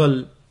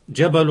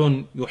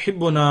جبل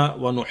يحبنا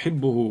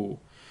ونحبه.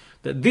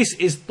 That this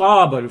is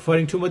Taba,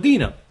 referring to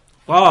Medina.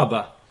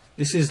 Taba,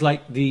 this is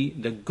like the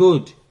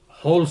good,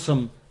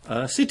 wholesome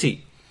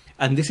city.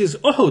 And this is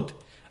Uhud,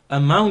 a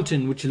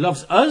mountain which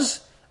loves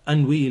us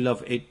and we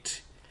love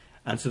it.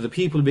 And so the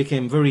people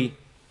became very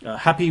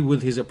happy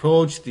with his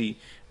approach. The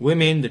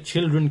women, the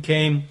children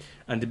came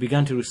and they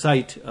began to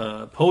recite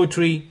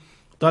poetry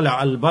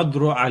طَلَعَ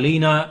الْبَدْرُ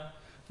عَلَيْنَا,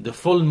 the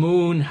full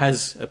moon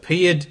has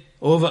appeared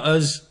over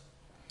us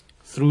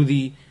through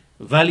the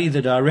valley,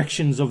 the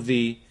directions of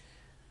the,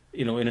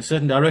 in a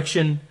certain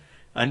direction,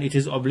 and it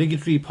is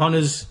obligatory upon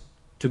us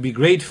to be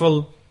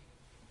grateful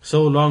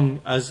so long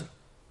as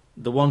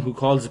the one who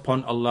calls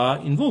upon Allah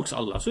invokes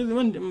Allah. So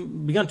they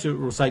began to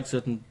recite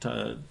certain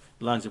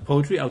lines of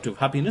poetry out of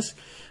happiness.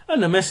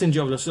 And the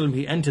Messenger of Allah,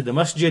 he entered the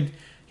masjid,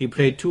 he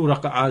prayed 2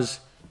 rak'ahs,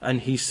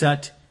 and he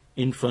sat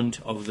in front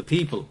of the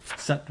people,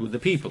 sat with the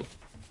people.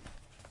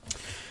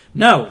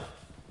 Now,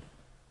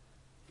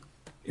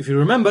 if you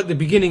remember at the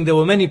beginning, there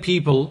were many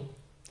people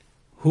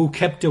who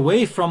kept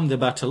away from the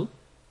battle.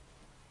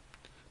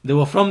 There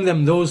were from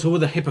them those who were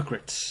the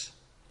hypocrites,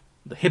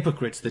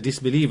 the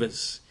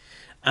disbelievers.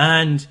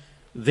 And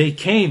they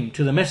came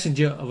to the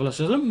Messenger of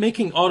Allah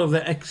making all of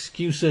their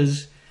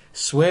excuses,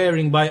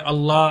 swearing by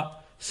Allah,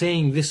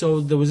 saying this,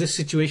 oh, there was this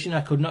situation,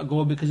 I could not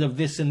go because of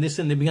this and this,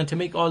 and they began to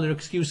make all their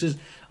excuses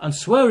and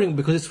swearing,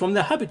 because it's from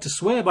their habit to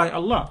swear by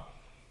Allah.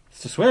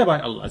 It's to swear by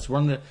Allah. It's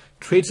one of the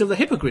traits of the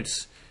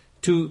hypocrites,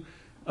 to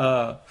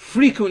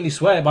frequently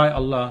swear by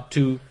Allah,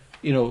 to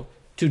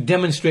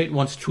demonstrate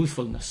one's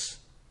truthfulness.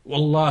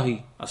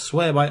 Wallahi, I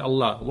swear by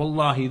Allah.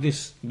 Wallahi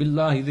this,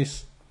 billahi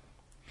this.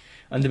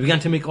 And they began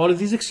to make all of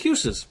these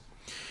excuses.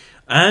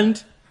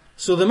 And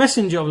so the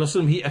Messenger of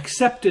Allah, he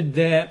accepted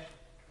their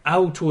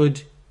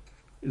outward,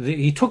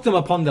 he took them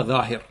upon the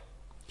zahir.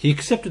 He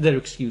accepted their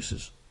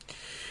excuses.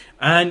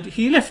 And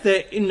he left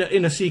their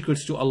inner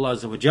secrets to Allah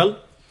Azza wa Jal.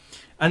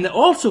 And there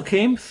also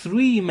came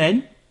 3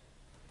 men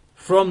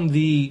from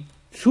the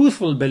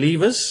truthful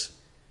believers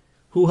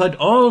who had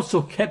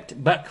also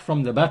kept back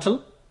from the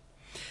battle.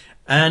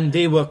 And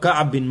they were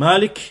Ka'ab bin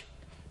Malik,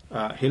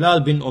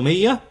 Hilal bin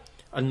Umayyah,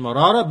 and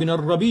Marara bin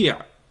al-Rabi'.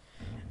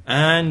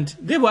 And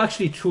they were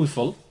actually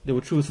truthful. They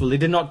were truthful. They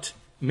did not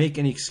make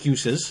any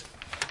excuses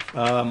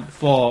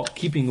for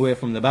keeping away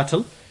from the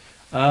battle.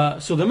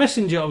 So the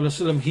Messenger of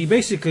Allah, he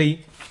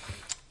basically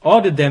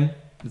ordered them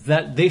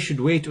that they should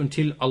wait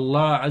until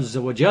Allah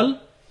Azza wa Jal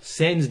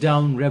sends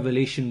down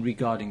revelation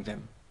regarding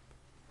them.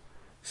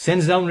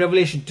 Sends down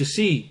revelation to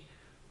see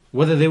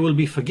whether they will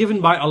be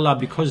forgiven by Allah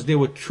because they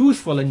were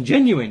truthful and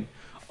genuine,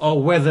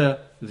 or whether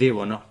they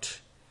were not.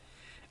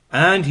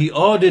 And he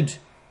ordered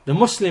the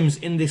Muslims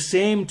in the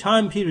same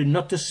time period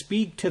not to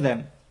speak to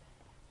them.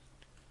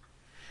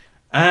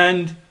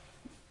 And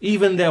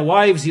even their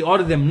wives, he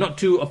ordered them not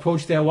to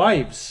approach their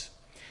wives.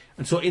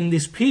 And so in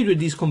this period,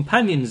 these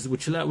companions,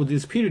 which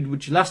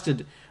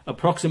lasted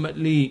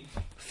approximately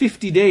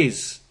 50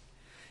 days,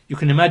 you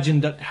can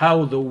imagine that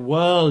how the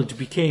world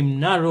became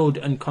narrowed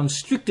and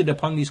constricted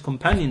upon these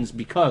companions,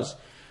 because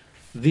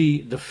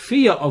the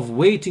fear of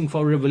waiting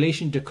for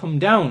revelation to come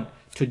down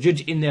to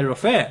judge in their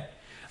affair,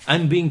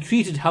 and being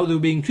treated how they were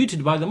being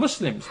treated by the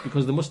Muslims,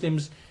 because the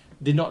Muslims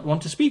did not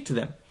want to speak to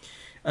them.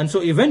 And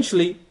so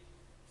eventually,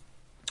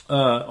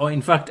 or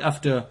in fact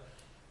after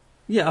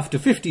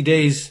 50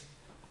 days,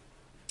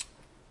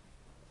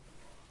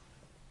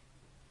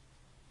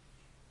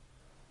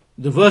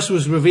 the verse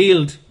was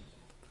revealed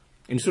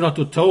in Surah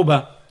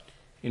At-Tawbah,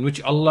 in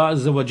which Allah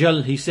Azza wa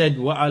Jal, he said,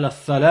 وَعَلَى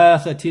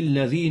الثَّلَاثَةِ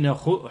الَّذِينَ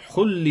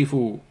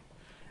خُلِّفُوا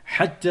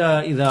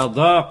حَتَّى إِذَا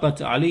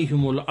ضَاقَتْ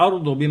عَلَيْهِمُ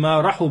الْأَرْضُ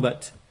بِمَا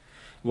رَحُبَتْ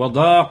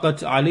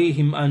وَضَاقَتْ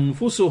عَلَيْهِمْ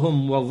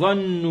أَنفُسُهُمْ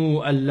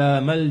وَظَنُّوا أَن لَّا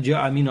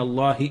مَلْجَأَ مِنَ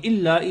اللَّهِ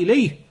إِلَّا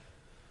إِلَيْهِ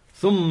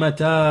ثُمَّ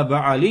تَابَ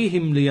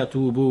عَلَيْهِمْ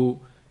لِيَتُوبُوا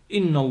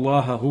إِنَّ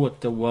اللَّهَ هُوَ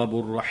التَّوَّابُ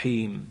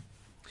الرَّحِيمُ.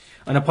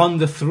 And upon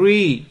the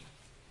 3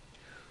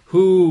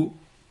 who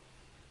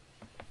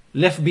were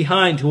left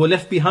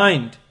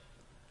behind,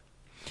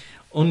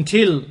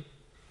 until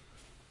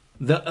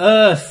the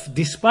earth,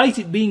 despite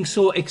it being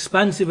so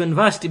expansive and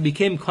vast, it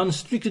became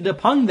constricted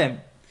upon them,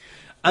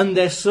 and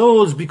their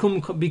souls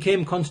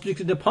became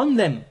constricted upon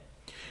them,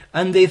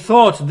 and they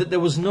thought that there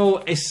was no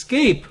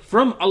escape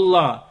from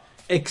Allah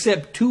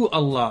except to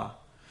Allah.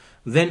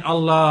 Then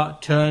Allah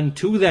turned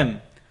to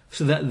them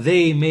so that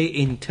they may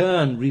in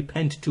turn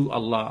repent to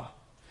Allah.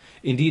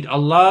 Indeed,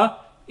 Allah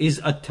is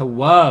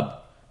At-Tawwab,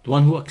 the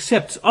one who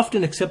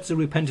often accepts the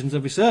repentance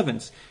of his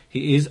servants.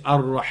 He is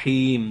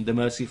Ar-Rahim, the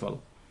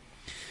merciful.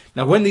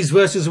 Now when these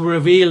verses were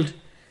revealed,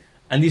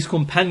 and these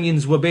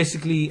companions were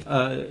basically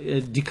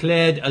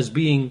declared as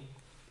being,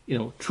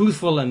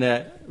 truthful and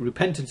their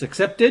repentance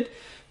accepted,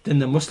 then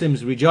the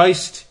Muslims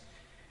rejoiced.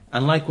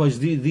 And likewise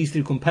these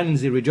 3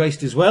 companions, they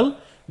rejoiced as well.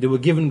 They were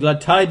given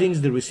glad tidings,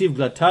 they received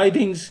glad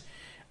tidings,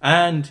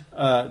 and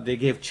they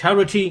gave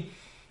charity,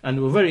 and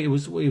it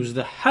was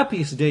the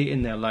happiest day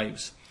in their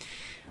lives.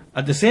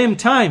 At the same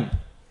time,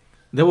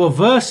 there were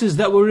verses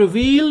that were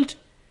revealed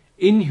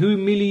in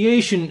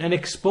humiliation and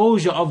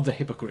exposure of the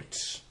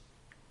hypocrites,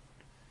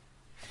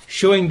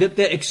 showing that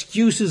their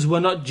excuses were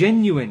not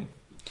genuine,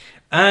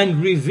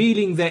 and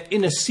revealing their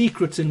inner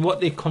secrets and what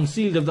they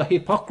concealed of the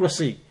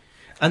hypocrisy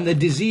and the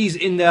disease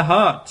in their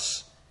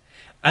hearts.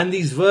 And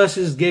these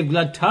verses gave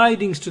glad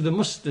tidings to the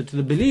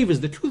believers,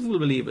 the truthful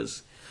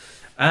believers.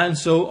 And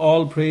so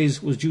all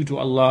praise was due to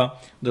Allah,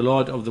 the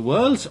Lord of the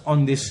worlds,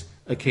 on this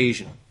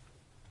occasion.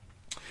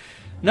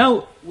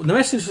 Now, the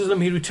Messenger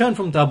ﷺ, he returned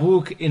from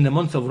Tabuk in the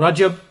month of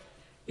Rajab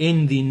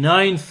in the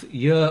 9th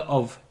year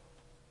of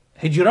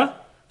Hijrah.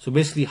 So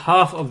basically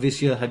half of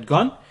this year had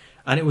gone.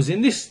 And it was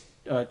in this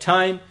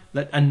time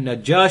that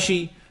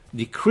An-Najashi,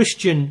 the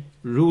Christian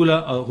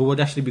ruler who would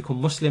actually become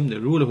Muslim,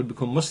 the ruler would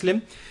become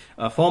Muslim,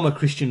 a former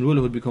Christian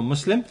ruler would become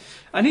Muslim,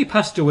 and he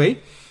passed away.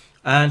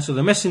 And so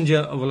the Messenger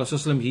of Allah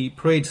ﷺ, he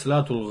prayed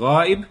Salatul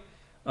Ghaib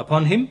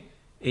upon him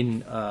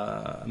in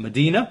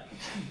Medina.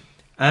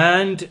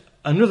 And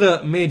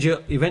another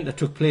major event that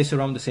took place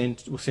around the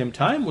same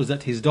time was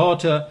that his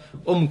daughter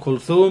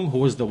Kulthum, who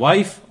was the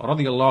wife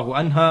radiallahu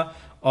anha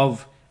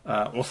of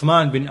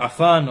Uthman bin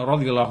Affan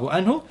radiallahu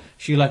anhu,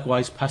 she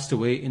likewise passed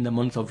away in the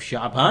month of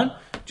Sha'ban,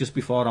 just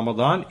before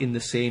Ramadan, in the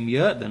same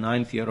year, the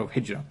 9th year of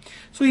Hijrah.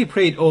 So he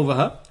prayed over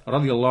her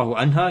radiallahu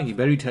anha, he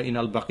buried her in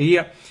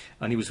Al-Baqiyah,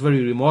 and he was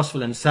very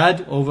remorseful and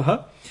sad over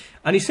her.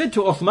 And he said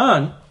to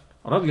Uthman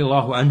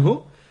radiallahu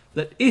anhu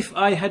that if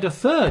I had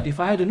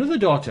another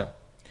daughter,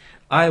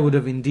 I would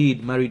have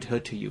indeed married her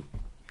to you.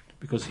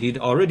 Because he'd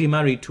already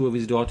married two of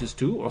his daughters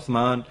to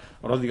Uthman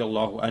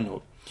radiallahu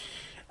anhu.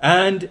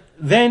 And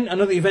then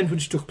another event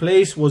which took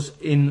place was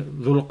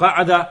in Dhul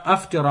Qa'dah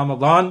after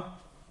Ramadan.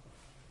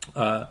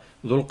 Dhul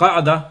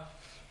Qa'dah,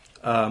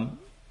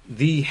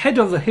 the head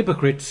of the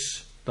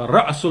hypocrites, the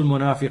Ra'sul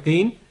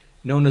Munafiqeen,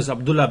 known as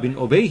Abdullah bin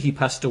Ubay, he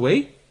passed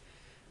away.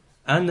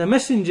 And the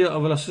Messenger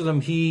of Allah,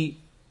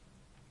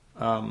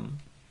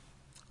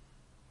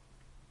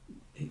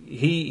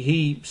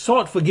 he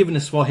sought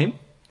forgiveness for him,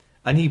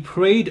 and he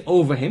prayed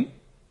over him.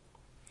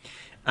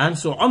 And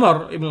so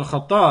Umar ibn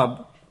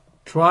al-Khattab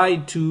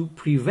tried to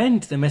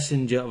prevent the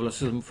Messenger of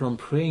Allah from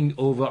praying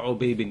over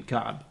Ubay bin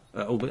Ka'ab,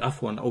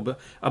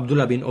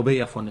 Abdullah bin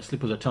Ubay, a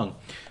slip of the tongue,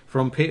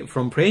 from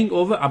praying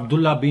over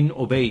Abdullah bin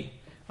Ubay.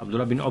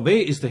 Abdullah bin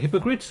Ubay is the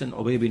hypocrites, and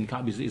Ubay bin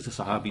Ka'ab is the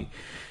Sahabi.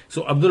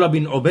 So Abdullah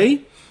bin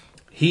Ubay,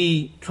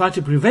 he tried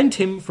to prevent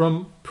him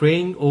from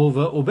praying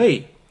over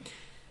Ubay.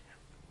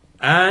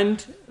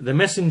 And the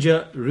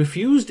Messenger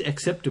refused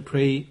except to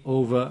pray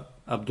over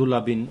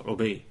Abdullah bin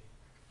Ubay.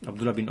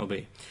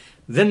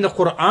 Then the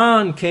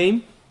Quran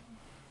came.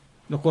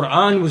 The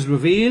Quran was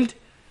revealed,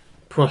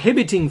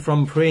 prohibiting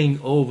from praying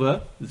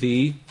over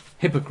the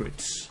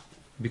hypocrites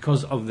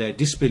because of their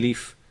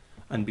disbelief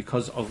and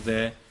because of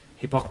their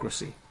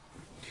hypocrisy.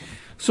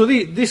 So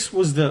this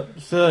was the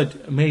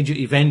third major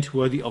event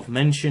worthy of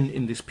mention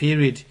in this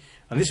period,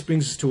 and this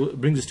brings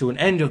us to an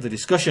end of the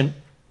discussion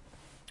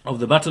of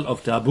the Battle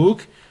of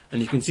Tabuk.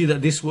 And you can see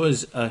that this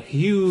was a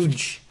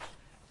huge,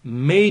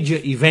 major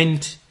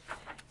event,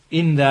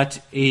 in that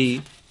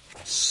a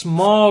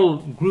small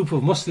group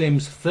of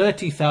Muslims,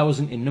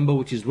 30,000 in number,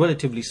 which is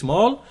relatively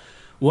small,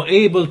 were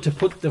able to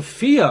put the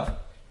fear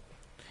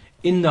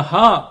in the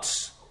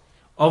hearts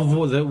of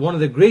one of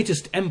the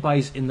greatest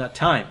empires in that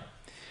time.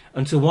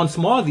 And so once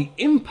more, the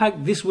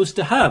impact this was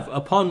to have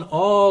upon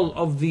all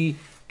of the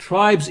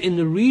tribes in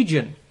the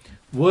region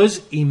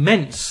was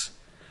immense.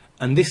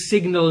 And this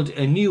signaled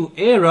a new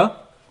era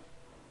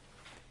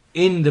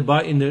in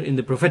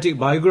the prophetic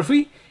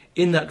biography,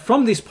 in that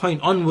from this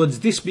point onwards,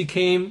 this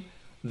became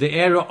the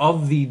era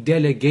of the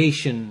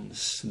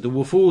delegations, the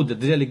wufud, the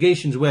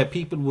delegations where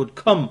people would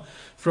come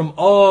from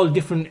all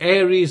different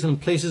areas and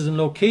places and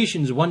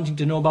locations wanting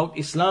to know about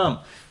Islam.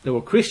 There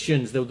were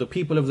Christians, there were the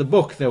people of the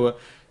book, there were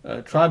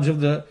tribes of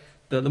the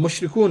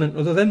mushrikun and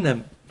other than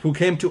them, who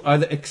came to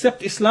either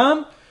accept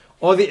Islam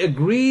or they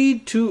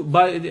agreed to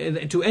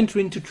enter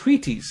into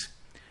treaties.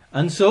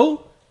 And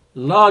so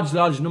large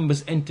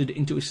numbers entered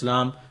into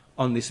Islam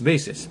on this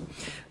basis.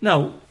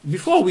 Now,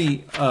 before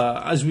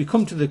as we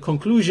come to the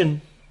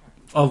conclusion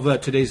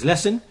of today's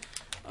lesson,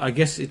 I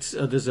guess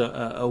there's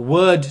a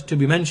word to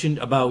be mentioned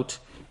about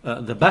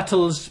the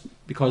battles,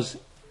 because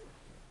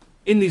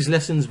in these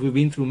lessons we've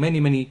been through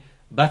many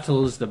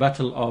battles: the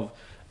battle of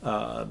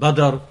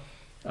Badr,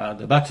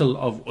 the battle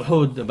of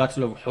Uhud, the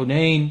battle of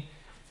Hunain,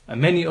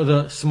 and many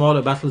other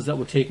smaller battles that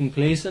were taking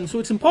place. And so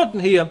it's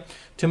important here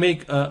to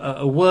make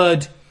a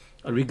word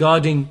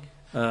regarding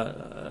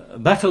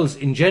battles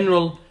in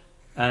general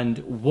and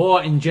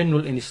war in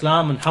general in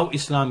Islam, and how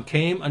Islam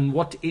came and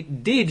what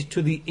it did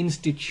to the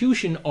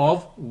institution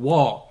of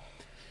war.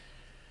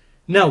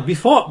 Now,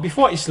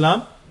 before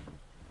Islam,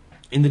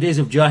 in the days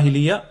of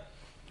Jahiliyyah,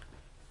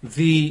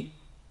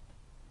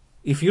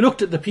 if you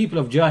looked at the people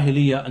of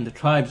Jahiliyyah and the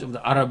tribes of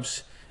the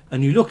Arabs,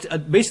 and you looked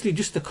at basically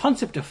just the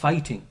concept of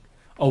fighting,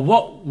 or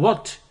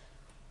what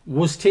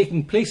was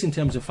taking place in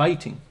terms of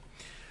fighting,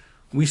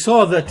 we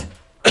saw that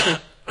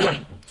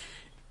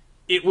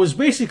it was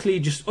basically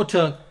just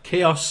utter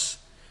chaos.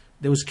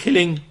 There was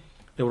killing,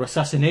 there were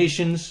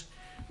assassinations,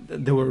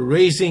 there were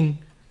razing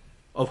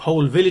of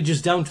whole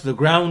villages down to the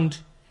ground,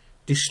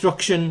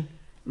 destruction,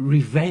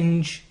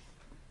 revenge,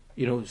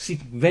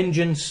 seeking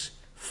vengeance,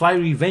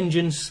 fiery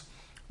vengeance.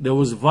 There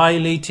was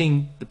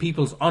violating the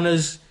people's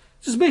honors,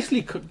 just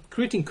basically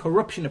creating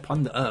corruption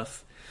upon the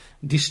earth,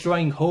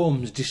 destroying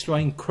homes,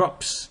 destroying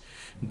crops,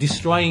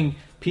 destroying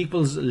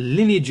people's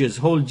lineages,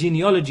 whole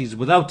genealogies,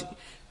 without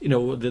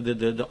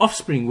the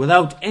offspring,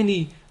 without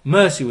any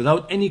mercy,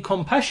 without any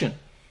compassion.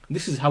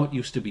 This is how it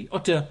used to be.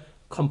 Utter,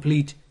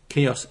 complete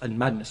chaos and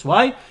madness.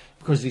 Why?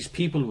 Because these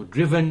people were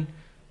driven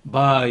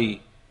by,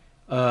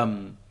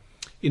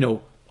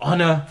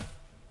 honor,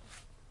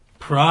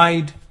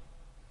 pride,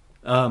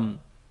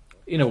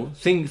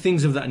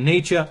 things of that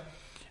nature.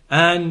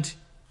 And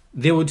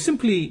they would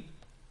simply,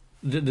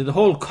 the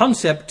whole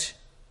concept,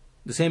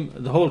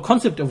 the whole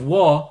concept of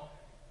war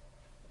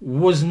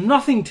was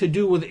nothing to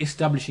do with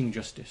establishing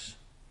justice.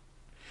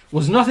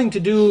 Was nothing to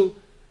do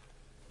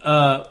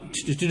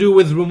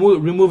with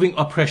removing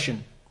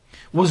oppression.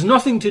 Was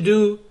nothing to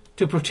do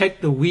to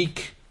protect the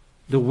weak,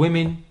 the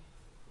women,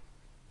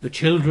 the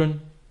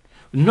children.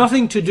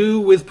 Nothing to do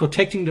with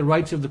protecting the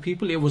rights of the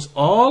people. It was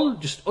all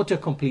just utter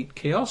complete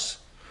chaos.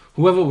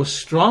 Whoever was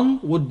strong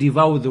would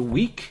devour the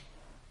weak.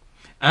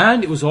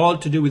 And it was all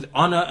to do with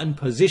honor and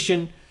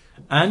position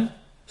and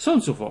so on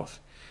and so forth.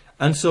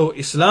 And so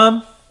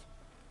Islam,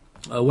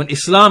 when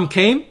Islam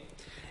came,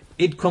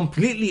 it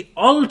completely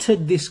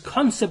altered this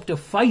concept of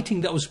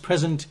fighting that was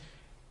present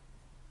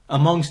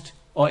amongst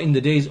or in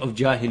the days of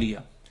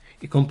Jahiliyyah.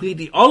 It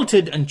completely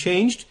altered and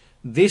changed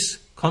this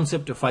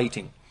concept of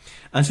fighting.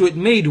 And so it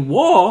made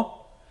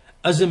war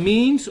as a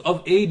means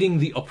of aiding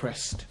the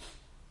oppressed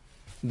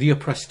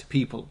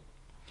people.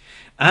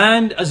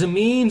 And as a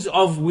means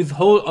of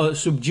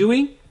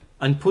subduing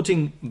and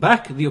putting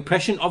back the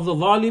oppression of the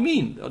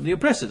Zalimeen, the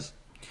oppressors.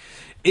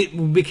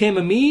 It became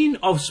a mean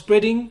of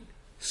spreading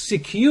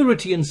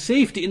security and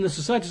safety in the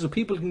society so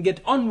people can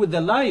get on with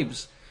their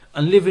lives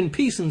and live in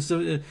peace and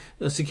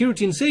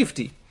security and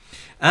safety.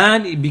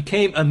 And it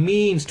became a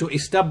means to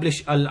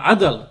establish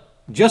al-adl,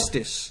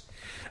 justice,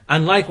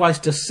 and likewise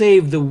to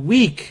save the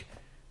weak,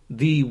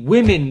 the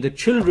women, the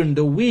children,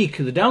 the weak,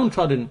 the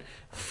downtrodden,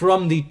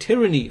 from the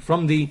tyranny,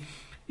 from the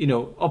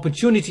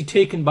opportunity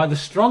taken by the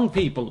strong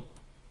people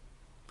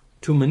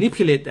to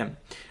manipulate them,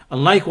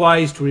 and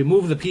likewise to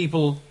remove the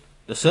people,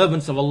 the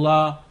servants of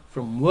Allah,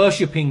 from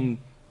worshipping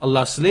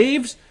Allah's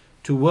slaves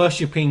to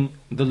worshipping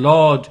the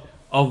Lord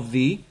of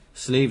the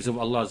slaves of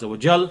Allah Azza wa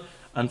Jal,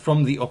 and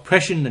from the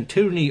oppression and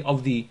tyranny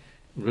of the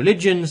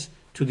religions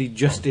to the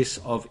justice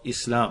of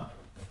Islam.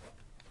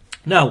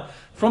 Now,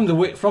 from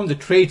the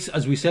traits,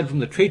 as we said, from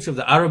the traits of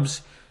the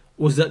Arabs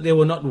was that they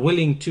were not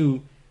willing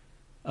to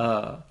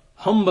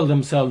humble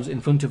themselves in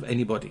front of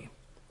anybody.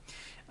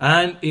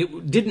 And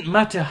it didn't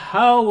matter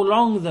how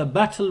long the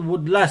battle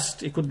would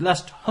last. It could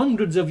last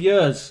hundreds of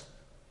years.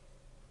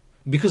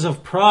 Because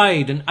of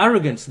pride and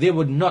arrogance, they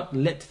would not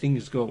let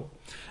things go.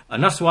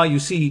 And that's why you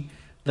see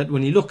that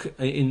when you look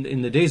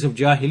in the days of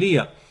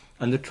Jahiliyyah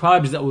and the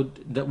tribes that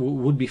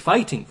would be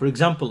fighting, for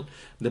example,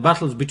 the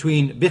battles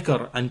between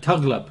Bikr and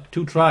Taghlab,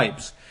 two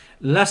tribes,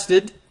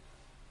 lasted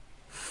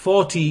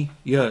 40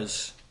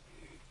 years.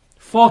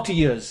 40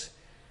 years.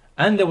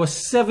 And there were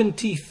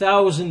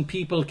 70,000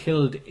 people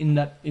killed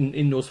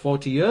in those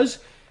 40 years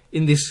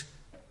in this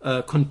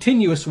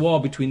continuous war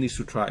between these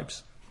two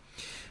tribes.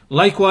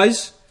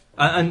 Likewise,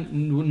 and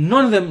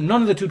none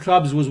of the two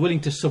tribes was willing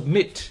to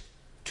submit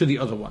to the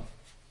other one.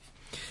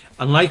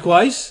 And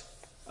likewise,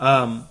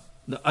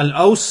 the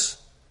Al-Aws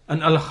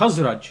and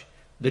Al-Khazraj,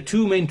 the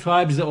two main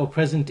tribes that were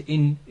present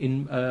in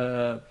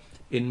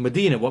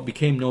Medina, what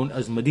became known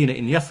as Medina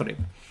in Yathrib.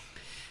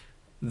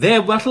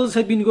 Their battles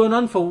had been going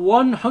on for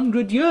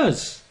 100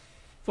 years,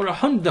 for the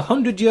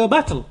 100-year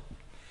battle,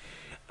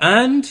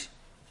 and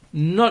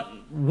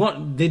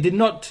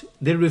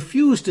they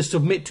refused to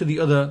submit to the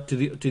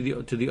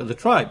other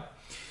tribe.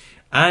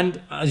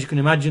 And as you can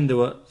imagine, there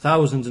were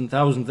thousands and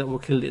thousands that were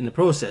killed in the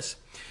process.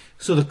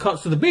 So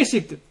the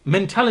basic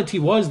mentality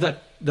was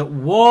that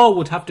war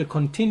would have to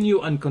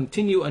continue and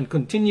continue and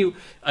continue,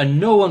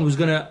 and no one was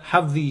going to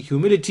have the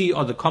humility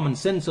or the common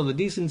sense or the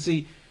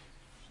decency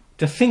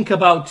to think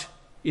about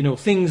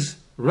things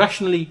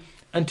rationally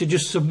and to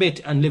just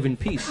submit and live in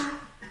peace.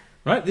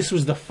 Right? This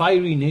was the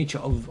fiery nature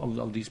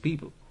of these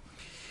people.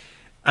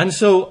 And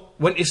so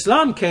when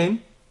Islam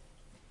came,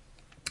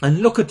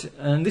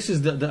 and this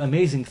is the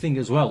amazing thing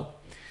as well,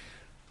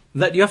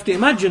 that you have to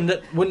imagine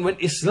that when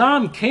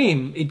Islam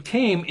came, it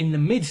came in the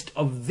midst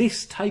of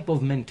this type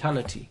of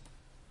mentality.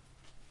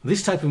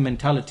 This type of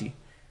mentality.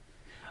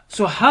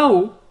 So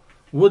how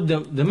would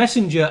the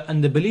messenger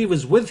and the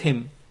believers with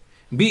him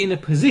be in a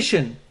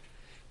position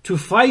to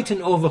fight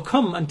and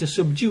overcome and to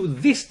subdue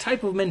this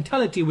type of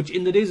mentality, which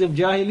in the days of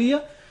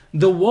Jahiliyyah,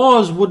 the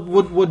wars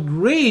would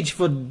rage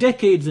for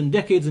decades and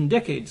decades and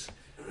decades,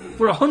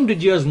 for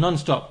 100 years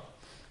non-stop.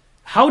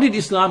 How did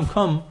Islam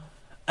come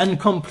and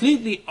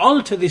completely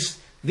alter this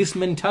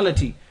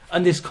mentality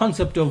and this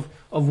concept of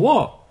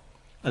war?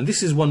 And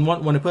this is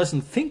when a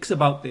person thinks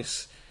about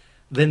this,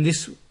 then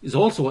this is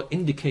also what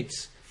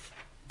indicates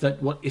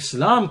that what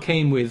Islam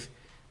came with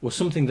was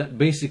something that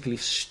basically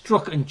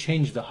struck and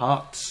changed the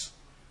hearts.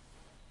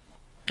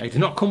 It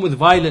did not come with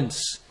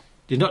violence,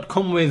 did not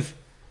come with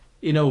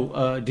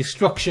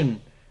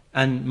destruction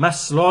and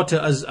mass slaughter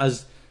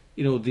as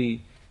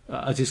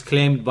is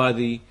claimed by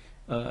the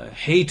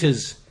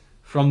haters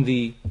from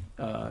the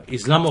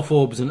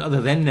Islamophobes and other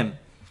than them,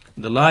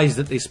 the lies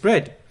that they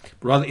spread.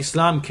 But rather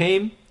Islam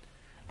came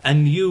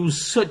and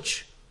use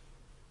such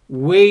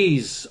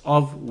ways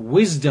of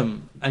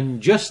wisdom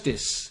and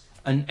justice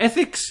and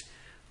ethics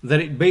that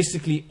it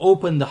basically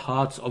opened the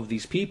hearts of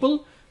these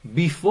people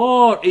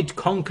before it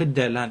conquered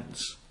their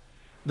lands.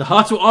 The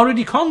hearts were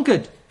already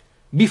conquered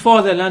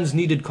before their lands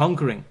needed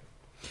conquering.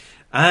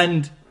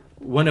 And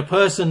when a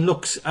person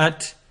looks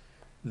at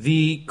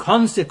the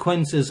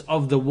consequences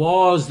of the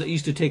wars that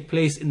used to take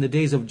place in the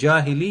days of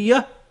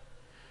Jahiliyyah,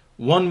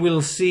 one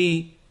will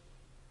see,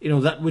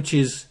 that which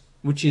is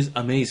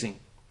amazing.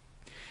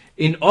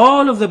 In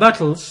all of the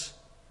battles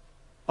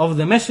of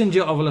the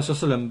Messenger of Allah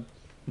ﷺ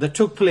that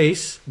took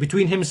place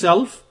between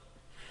himself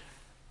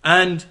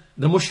and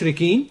the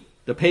mushrikeen,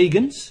 the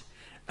pagans,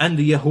 and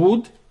the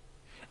Yahud,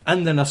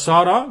 and the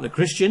Nasara, the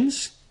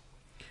Christians,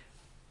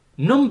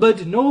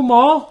 numbered no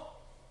more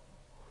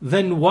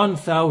than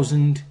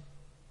 1,000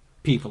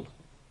 people.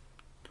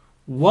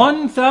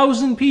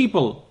 1,000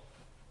 people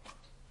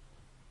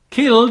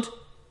killed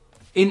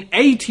in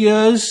 8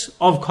 years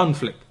of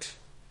conflict.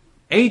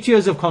 8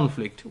 years of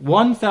conflict.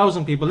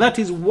 1,000 people. That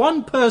is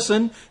one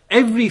person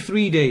every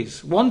 3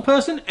 days. One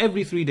person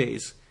every 3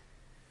 days.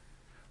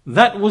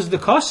 That was the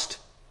cost,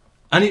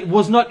 and it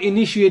was not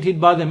initiated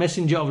by the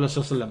Messenger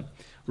of Allah.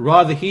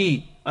 Rather,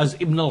 he, as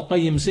Ibn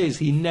al-Qayyim says,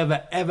 he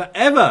never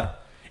ever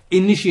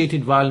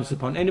initiated violence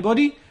upon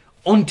anybody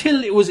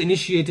until it was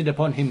initiated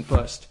upon him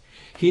first.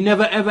 He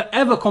never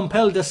ever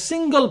compelled a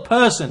single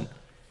person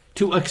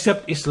to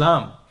accept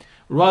Islam.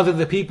 Rather,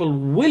 the people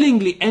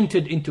willingly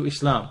entered into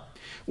Islam.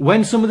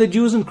 When some of the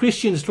Jews and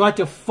Christians tried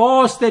to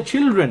force their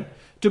children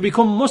to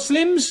become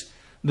Muslims,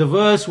 the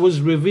verse was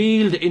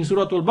revealed in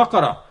Surah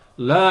Al-Baqarah,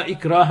 La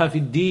ikraha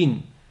fid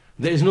deen.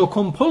 There is no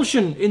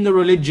compulsion in the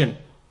religion.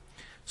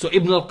 So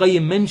Ibn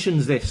al-Qayyim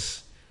mentions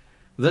this,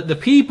 that the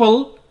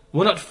people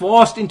were not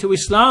forced into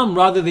Islam,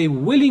 rather they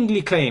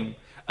willingly came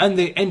and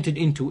they entered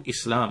into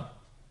Islam.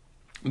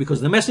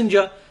 Because the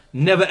Messenger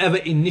never ever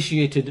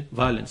initiated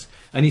violence.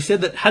 And he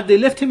said that had they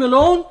left him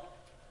alone,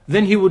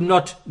 then he would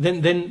not,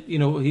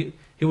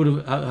 he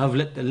would have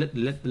let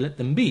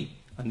them be.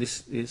 And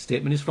this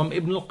statement is from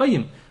Ibn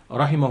al-Qayyim,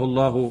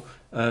 rahimahullahu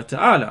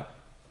ta'ala.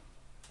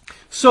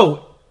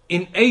 So,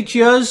 in 8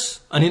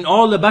 years, and in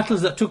all the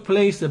battles that took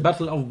place, the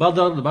battle of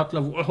Badr, the battle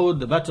of Uhud,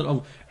 the battle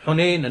of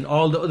Hunayn, and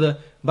all the other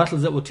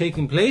battles that were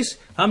taking place,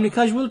 how many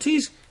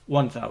casualties?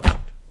 1,000.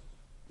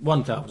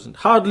 1,000.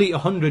 Hardly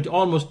 100,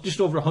 almost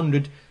just over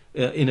 100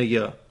 in a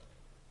year.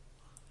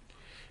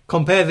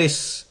 Compare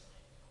this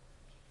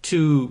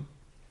to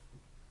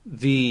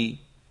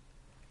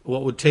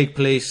what would take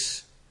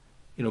place,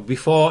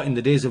 before, in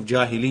the days of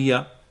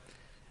Jahiliyyah,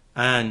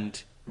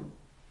 and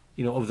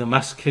of the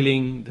mass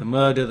killing, the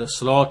murder, the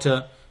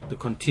slaughter, the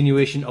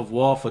continuation of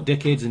war for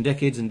decades and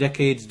decades and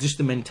decades, just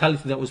the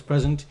mentality that was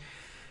present.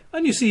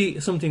 And you see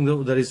something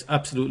that is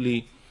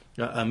absolutely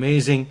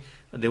amazing.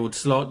 They would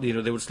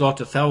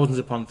slaughter thousands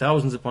upon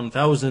thousands upon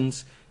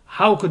thousands.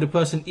 How could a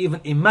person even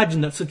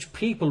imagine that such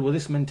people with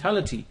this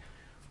mentality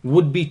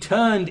would be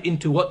turned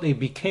into what they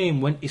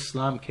became when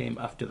Islam came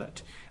after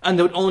that? And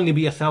there would only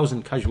be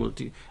 1,000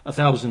 casualties,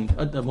 1,000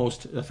 at the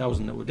most,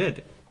 1,000 that were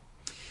dead.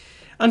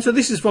 And so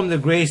this is from the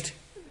great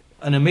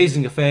and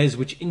amazing affairs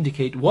which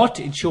indicate what?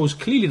 It shows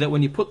clearly that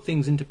when you put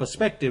things into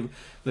perspective,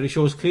 that it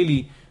shows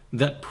clearly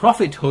that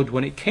prophethood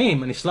when it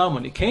came, and Islam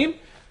when it came,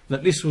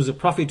 that this was a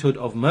prophethood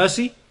of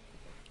mercy.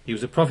 He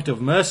was a prophet of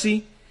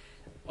mercy,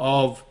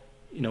 of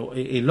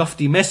a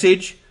lofty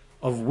message,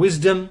 of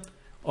wisdom,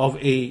 of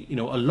a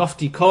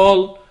lofty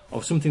call,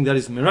 of something that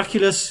is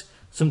miraculous,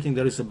 something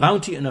that is a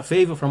bounty and a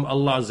favor from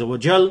Allah Azza wa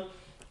Jal.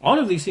 All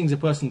of these things a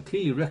person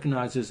clearly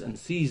recognizes and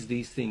sees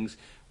these things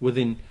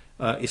within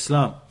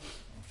Islam.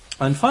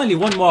 And finally,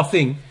 one more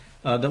thing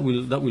that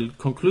we'll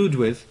conclude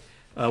with,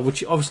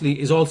 which obviously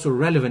is also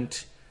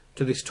relevant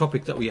to this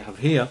topic that we have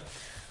here,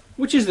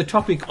 which is the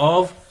topic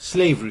of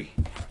slavery.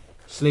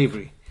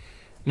 Slavery.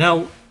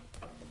 Now,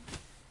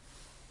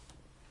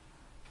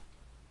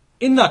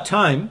 in that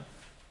time,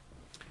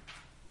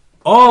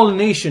 all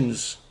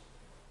nations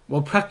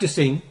were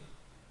practicing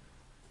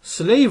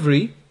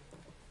slavery,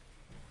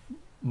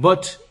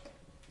 but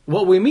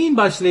what we mean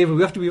by slavery,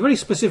 we have to be very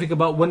specific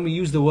about when we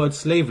use the word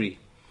slavery.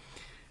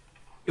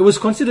 It was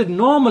considered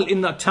normal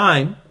in that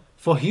time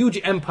for huge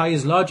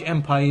empires, large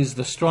empires,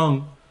 the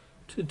strong,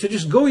 to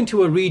just go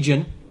into a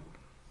region,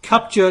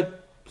 capture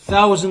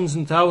thousands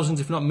and thousands,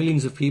 if not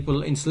millions of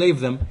people, enslave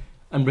them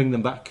and bring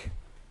them back,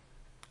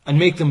 and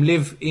make them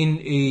live in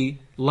a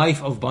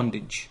life of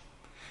bondage.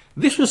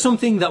 This was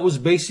something that was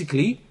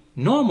basically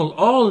normal.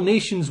 All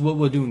nations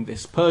were doing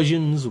this.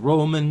 Persians,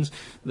 Romans,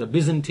 the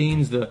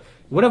Byzantines, the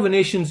whatever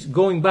nations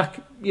going back,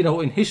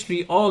 in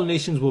history, all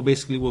nations were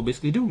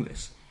basically doing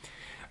this.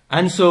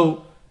 And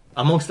so,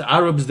 amongst the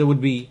Arabs, there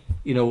would be,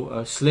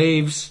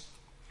 slaves.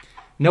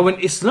 Now, when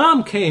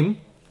Islam came,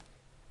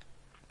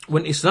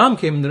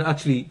 and there are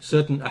actually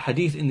certain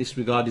hadith in this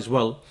regard as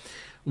well,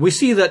 we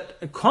see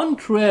that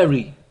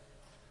contrary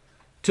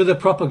to the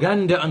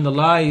propaganda and the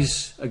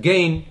lies,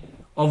 again,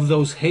 of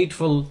those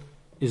hateful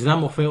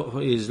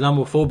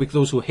Islamophobic,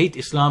 those who hate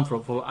Islam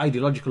for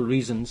ideological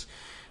reasons,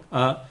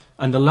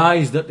 and the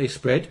lies that they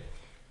spread,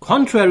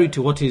 contrary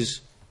to what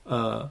is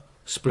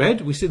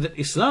spread, we see that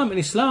in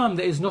Islam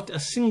there is not a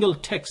single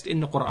text in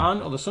the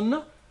Quran or the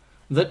Sunnah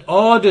that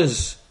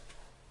orders,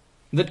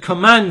 that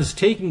commands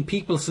taking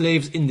people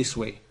slaves in this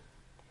way.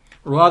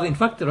 Rather, in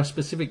fact, there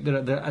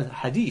are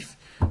hadith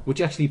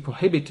which actually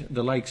prohibit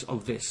the likes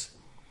of this.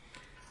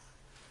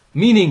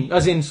 Meaning,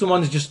 as in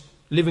someone's just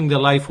living their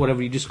life,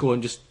 whatever, you just go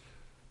and just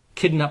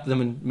kidnap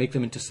them and make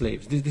them into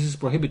slaves. This is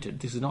prohibited.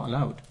 This is not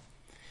allowed.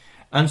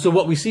 And so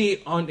what we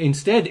see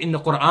instead in the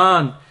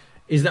Quran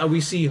is that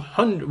we see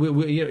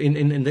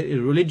in the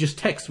religious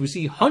text, we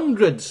see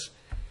hundreds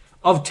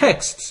of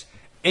texts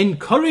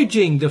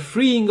encouraging the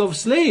freeing of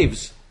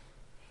slaves,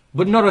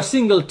 but not a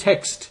single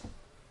text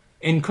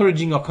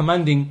encouraging or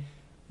commanding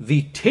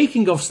the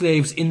taking of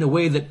slaves in the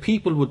way that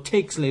people would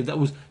take slaves. That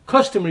was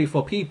customary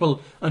for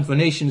people and for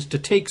nations to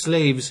take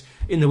slaves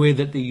in the way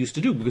that they used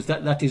to do, because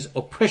that is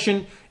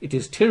oppression, it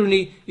is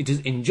tyranny, it is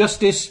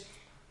injustice.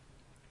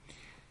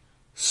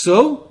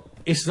 So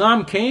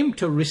Islam came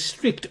to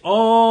restrict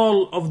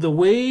all of the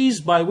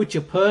ways by which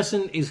a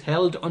person is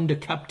held under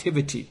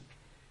captivity,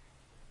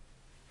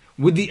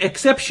 with the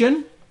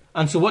exception.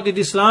 And so what did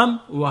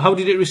Islam, how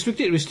did it restrict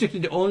it? It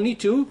restricted it only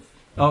to,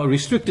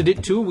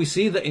 we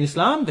see that in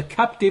Islam, the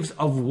captives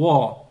of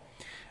war.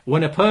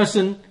 When a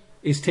person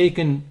is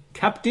taken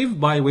captive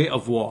by way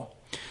of war.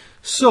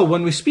 So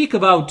when we speak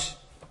about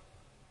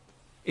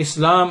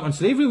Islam and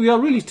slavery, we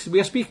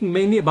are speaking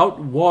mainly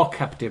about war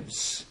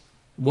captives.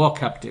 War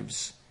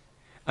captives.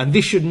 And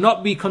this should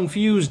not be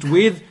confused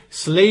with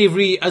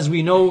slavery as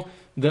we know,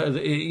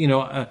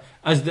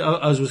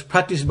 as was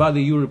practiced by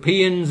the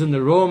Europeans and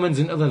the Romans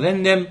and other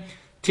than them,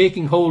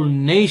 taking whole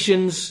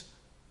nations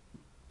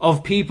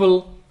of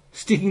people,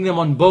 sticking them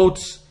on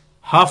boats,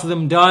 half of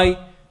them die,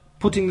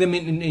 putting them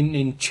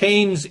in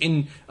chains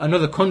in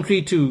another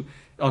country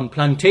on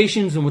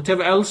plantations and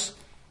whatever else.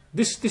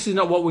 This is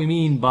not what we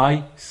mean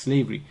by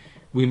slavery.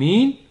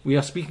 We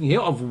are speaking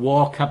here of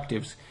war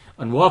captives.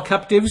 And war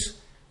captives,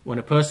 when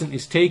a person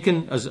is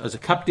taken as a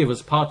captive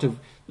as part of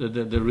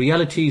the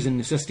realities and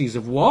necessities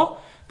of war,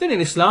 then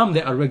in Islam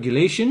there are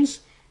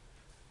regulations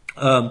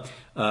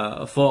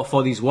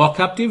for these war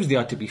captives. They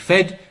are to be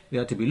fed, they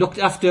are to be looked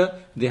after,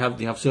 they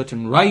have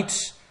certain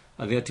rights,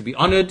 they are to be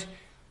honoured.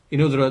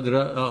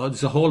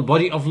 There's a whole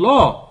body of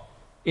law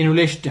in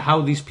relation to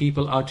how these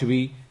people are to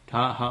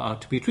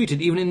be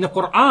treated. Even in the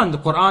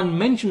Quran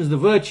mentions the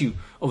virtue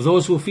of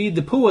those who feed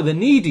the poor, the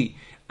needy,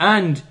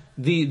 and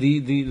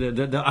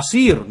the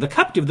asir, the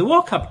captive, the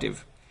war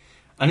captive.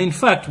 And in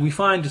fact, we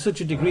find to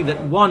such a degree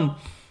that one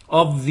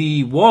of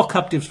the war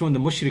captives from the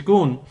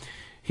Mushrikun,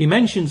 he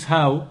mentions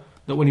how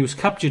that when he was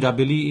captured, I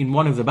believe in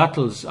one of the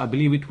battles, I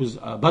believe it was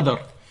Badr,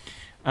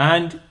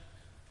 and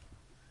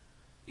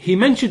he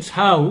mentions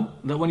how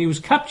that when he was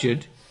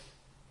captured,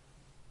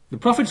 the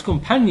Prophet's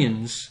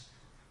companions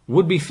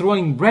would be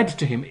throwing bread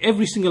to him.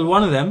 Every single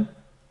one of them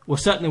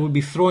was certain they would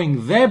be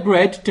throwing their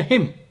bread to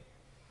him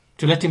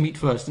to let him eat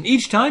first. And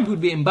each time he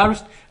would be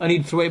embarrassed and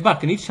he'd throw it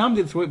back. And each time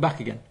they'd throw it back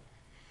again.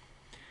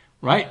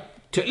 Right?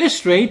 To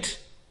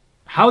illustrate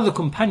how the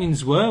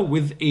companions were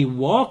with a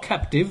war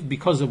captive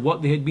because of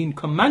what they had been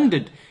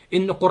commanded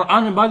in the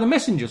Quran and by the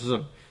messengers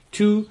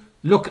to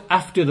look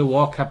after the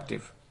war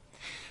captive.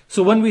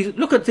 So when we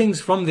look at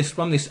things from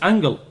this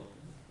angle,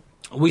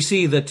 we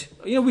see that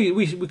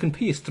we can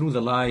pierce through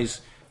the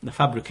lies, the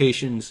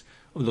fabrications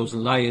of those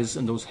liars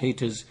and those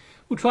haters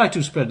who try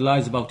to spread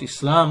lies about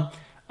Islam,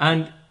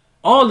 and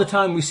all the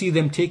time we see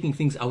them taking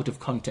things out of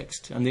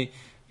context, and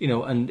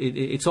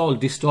it's all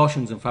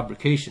distortions and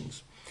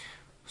fabrications.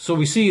 So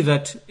we see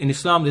that in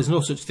Islam there's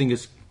no such thing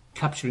as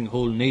capturing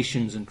whole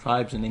nations and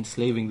tribes and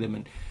enslaving them,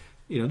 and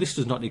this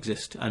does not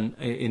exist. And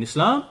in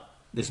Islam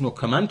there's no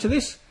command to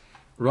this.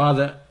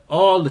 Rather,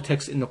 all the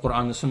texts in the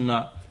Quran and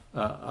Sunnah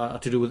are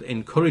to do with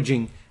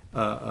encouraging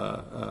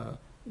the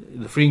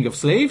freeing of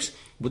slaves,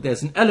 but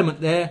there's an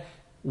element there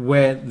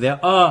where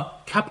there are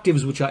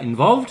captives which are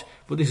involved,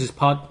 but this is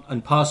part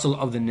and parcel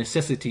of the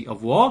necessity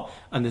of war,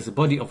 and there's a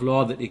body of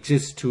law that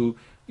exists to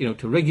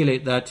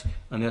regulate that,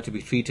 and they are to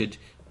be treated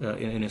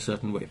in a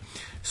certain way.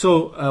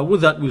 So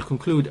with that we'll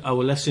conclude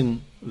our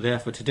lesson there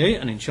for today,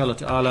 and inshallah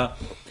ta'ala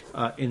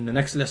in the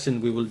next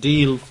lesson we will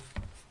deal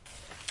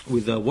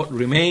with what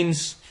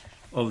remains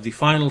of the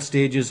final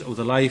stages of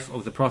the life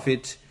of the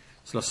Prophet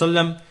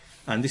ﷺ.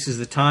 And this is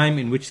the time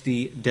in which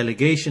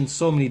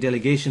so many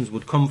delegations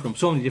would come from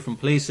so many different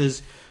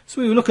places.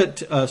 So we will look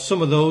at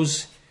some of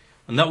those,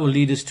 and that will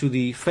lead us to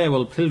the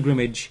farewell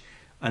pilgrimage,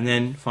 and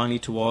then finally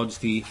towards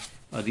the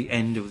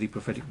end of the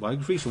prophetic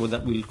biography. So with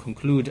that we'll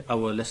conclude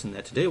our lesson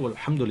there today.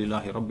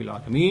 Walhamdulillahi Rabbil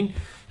Alameen.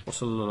 Wa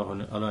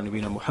sallallahu ala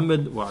nabiyyina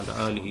Muhammad wa ala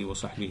alihi wa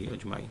sahbihi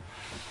ajma'in.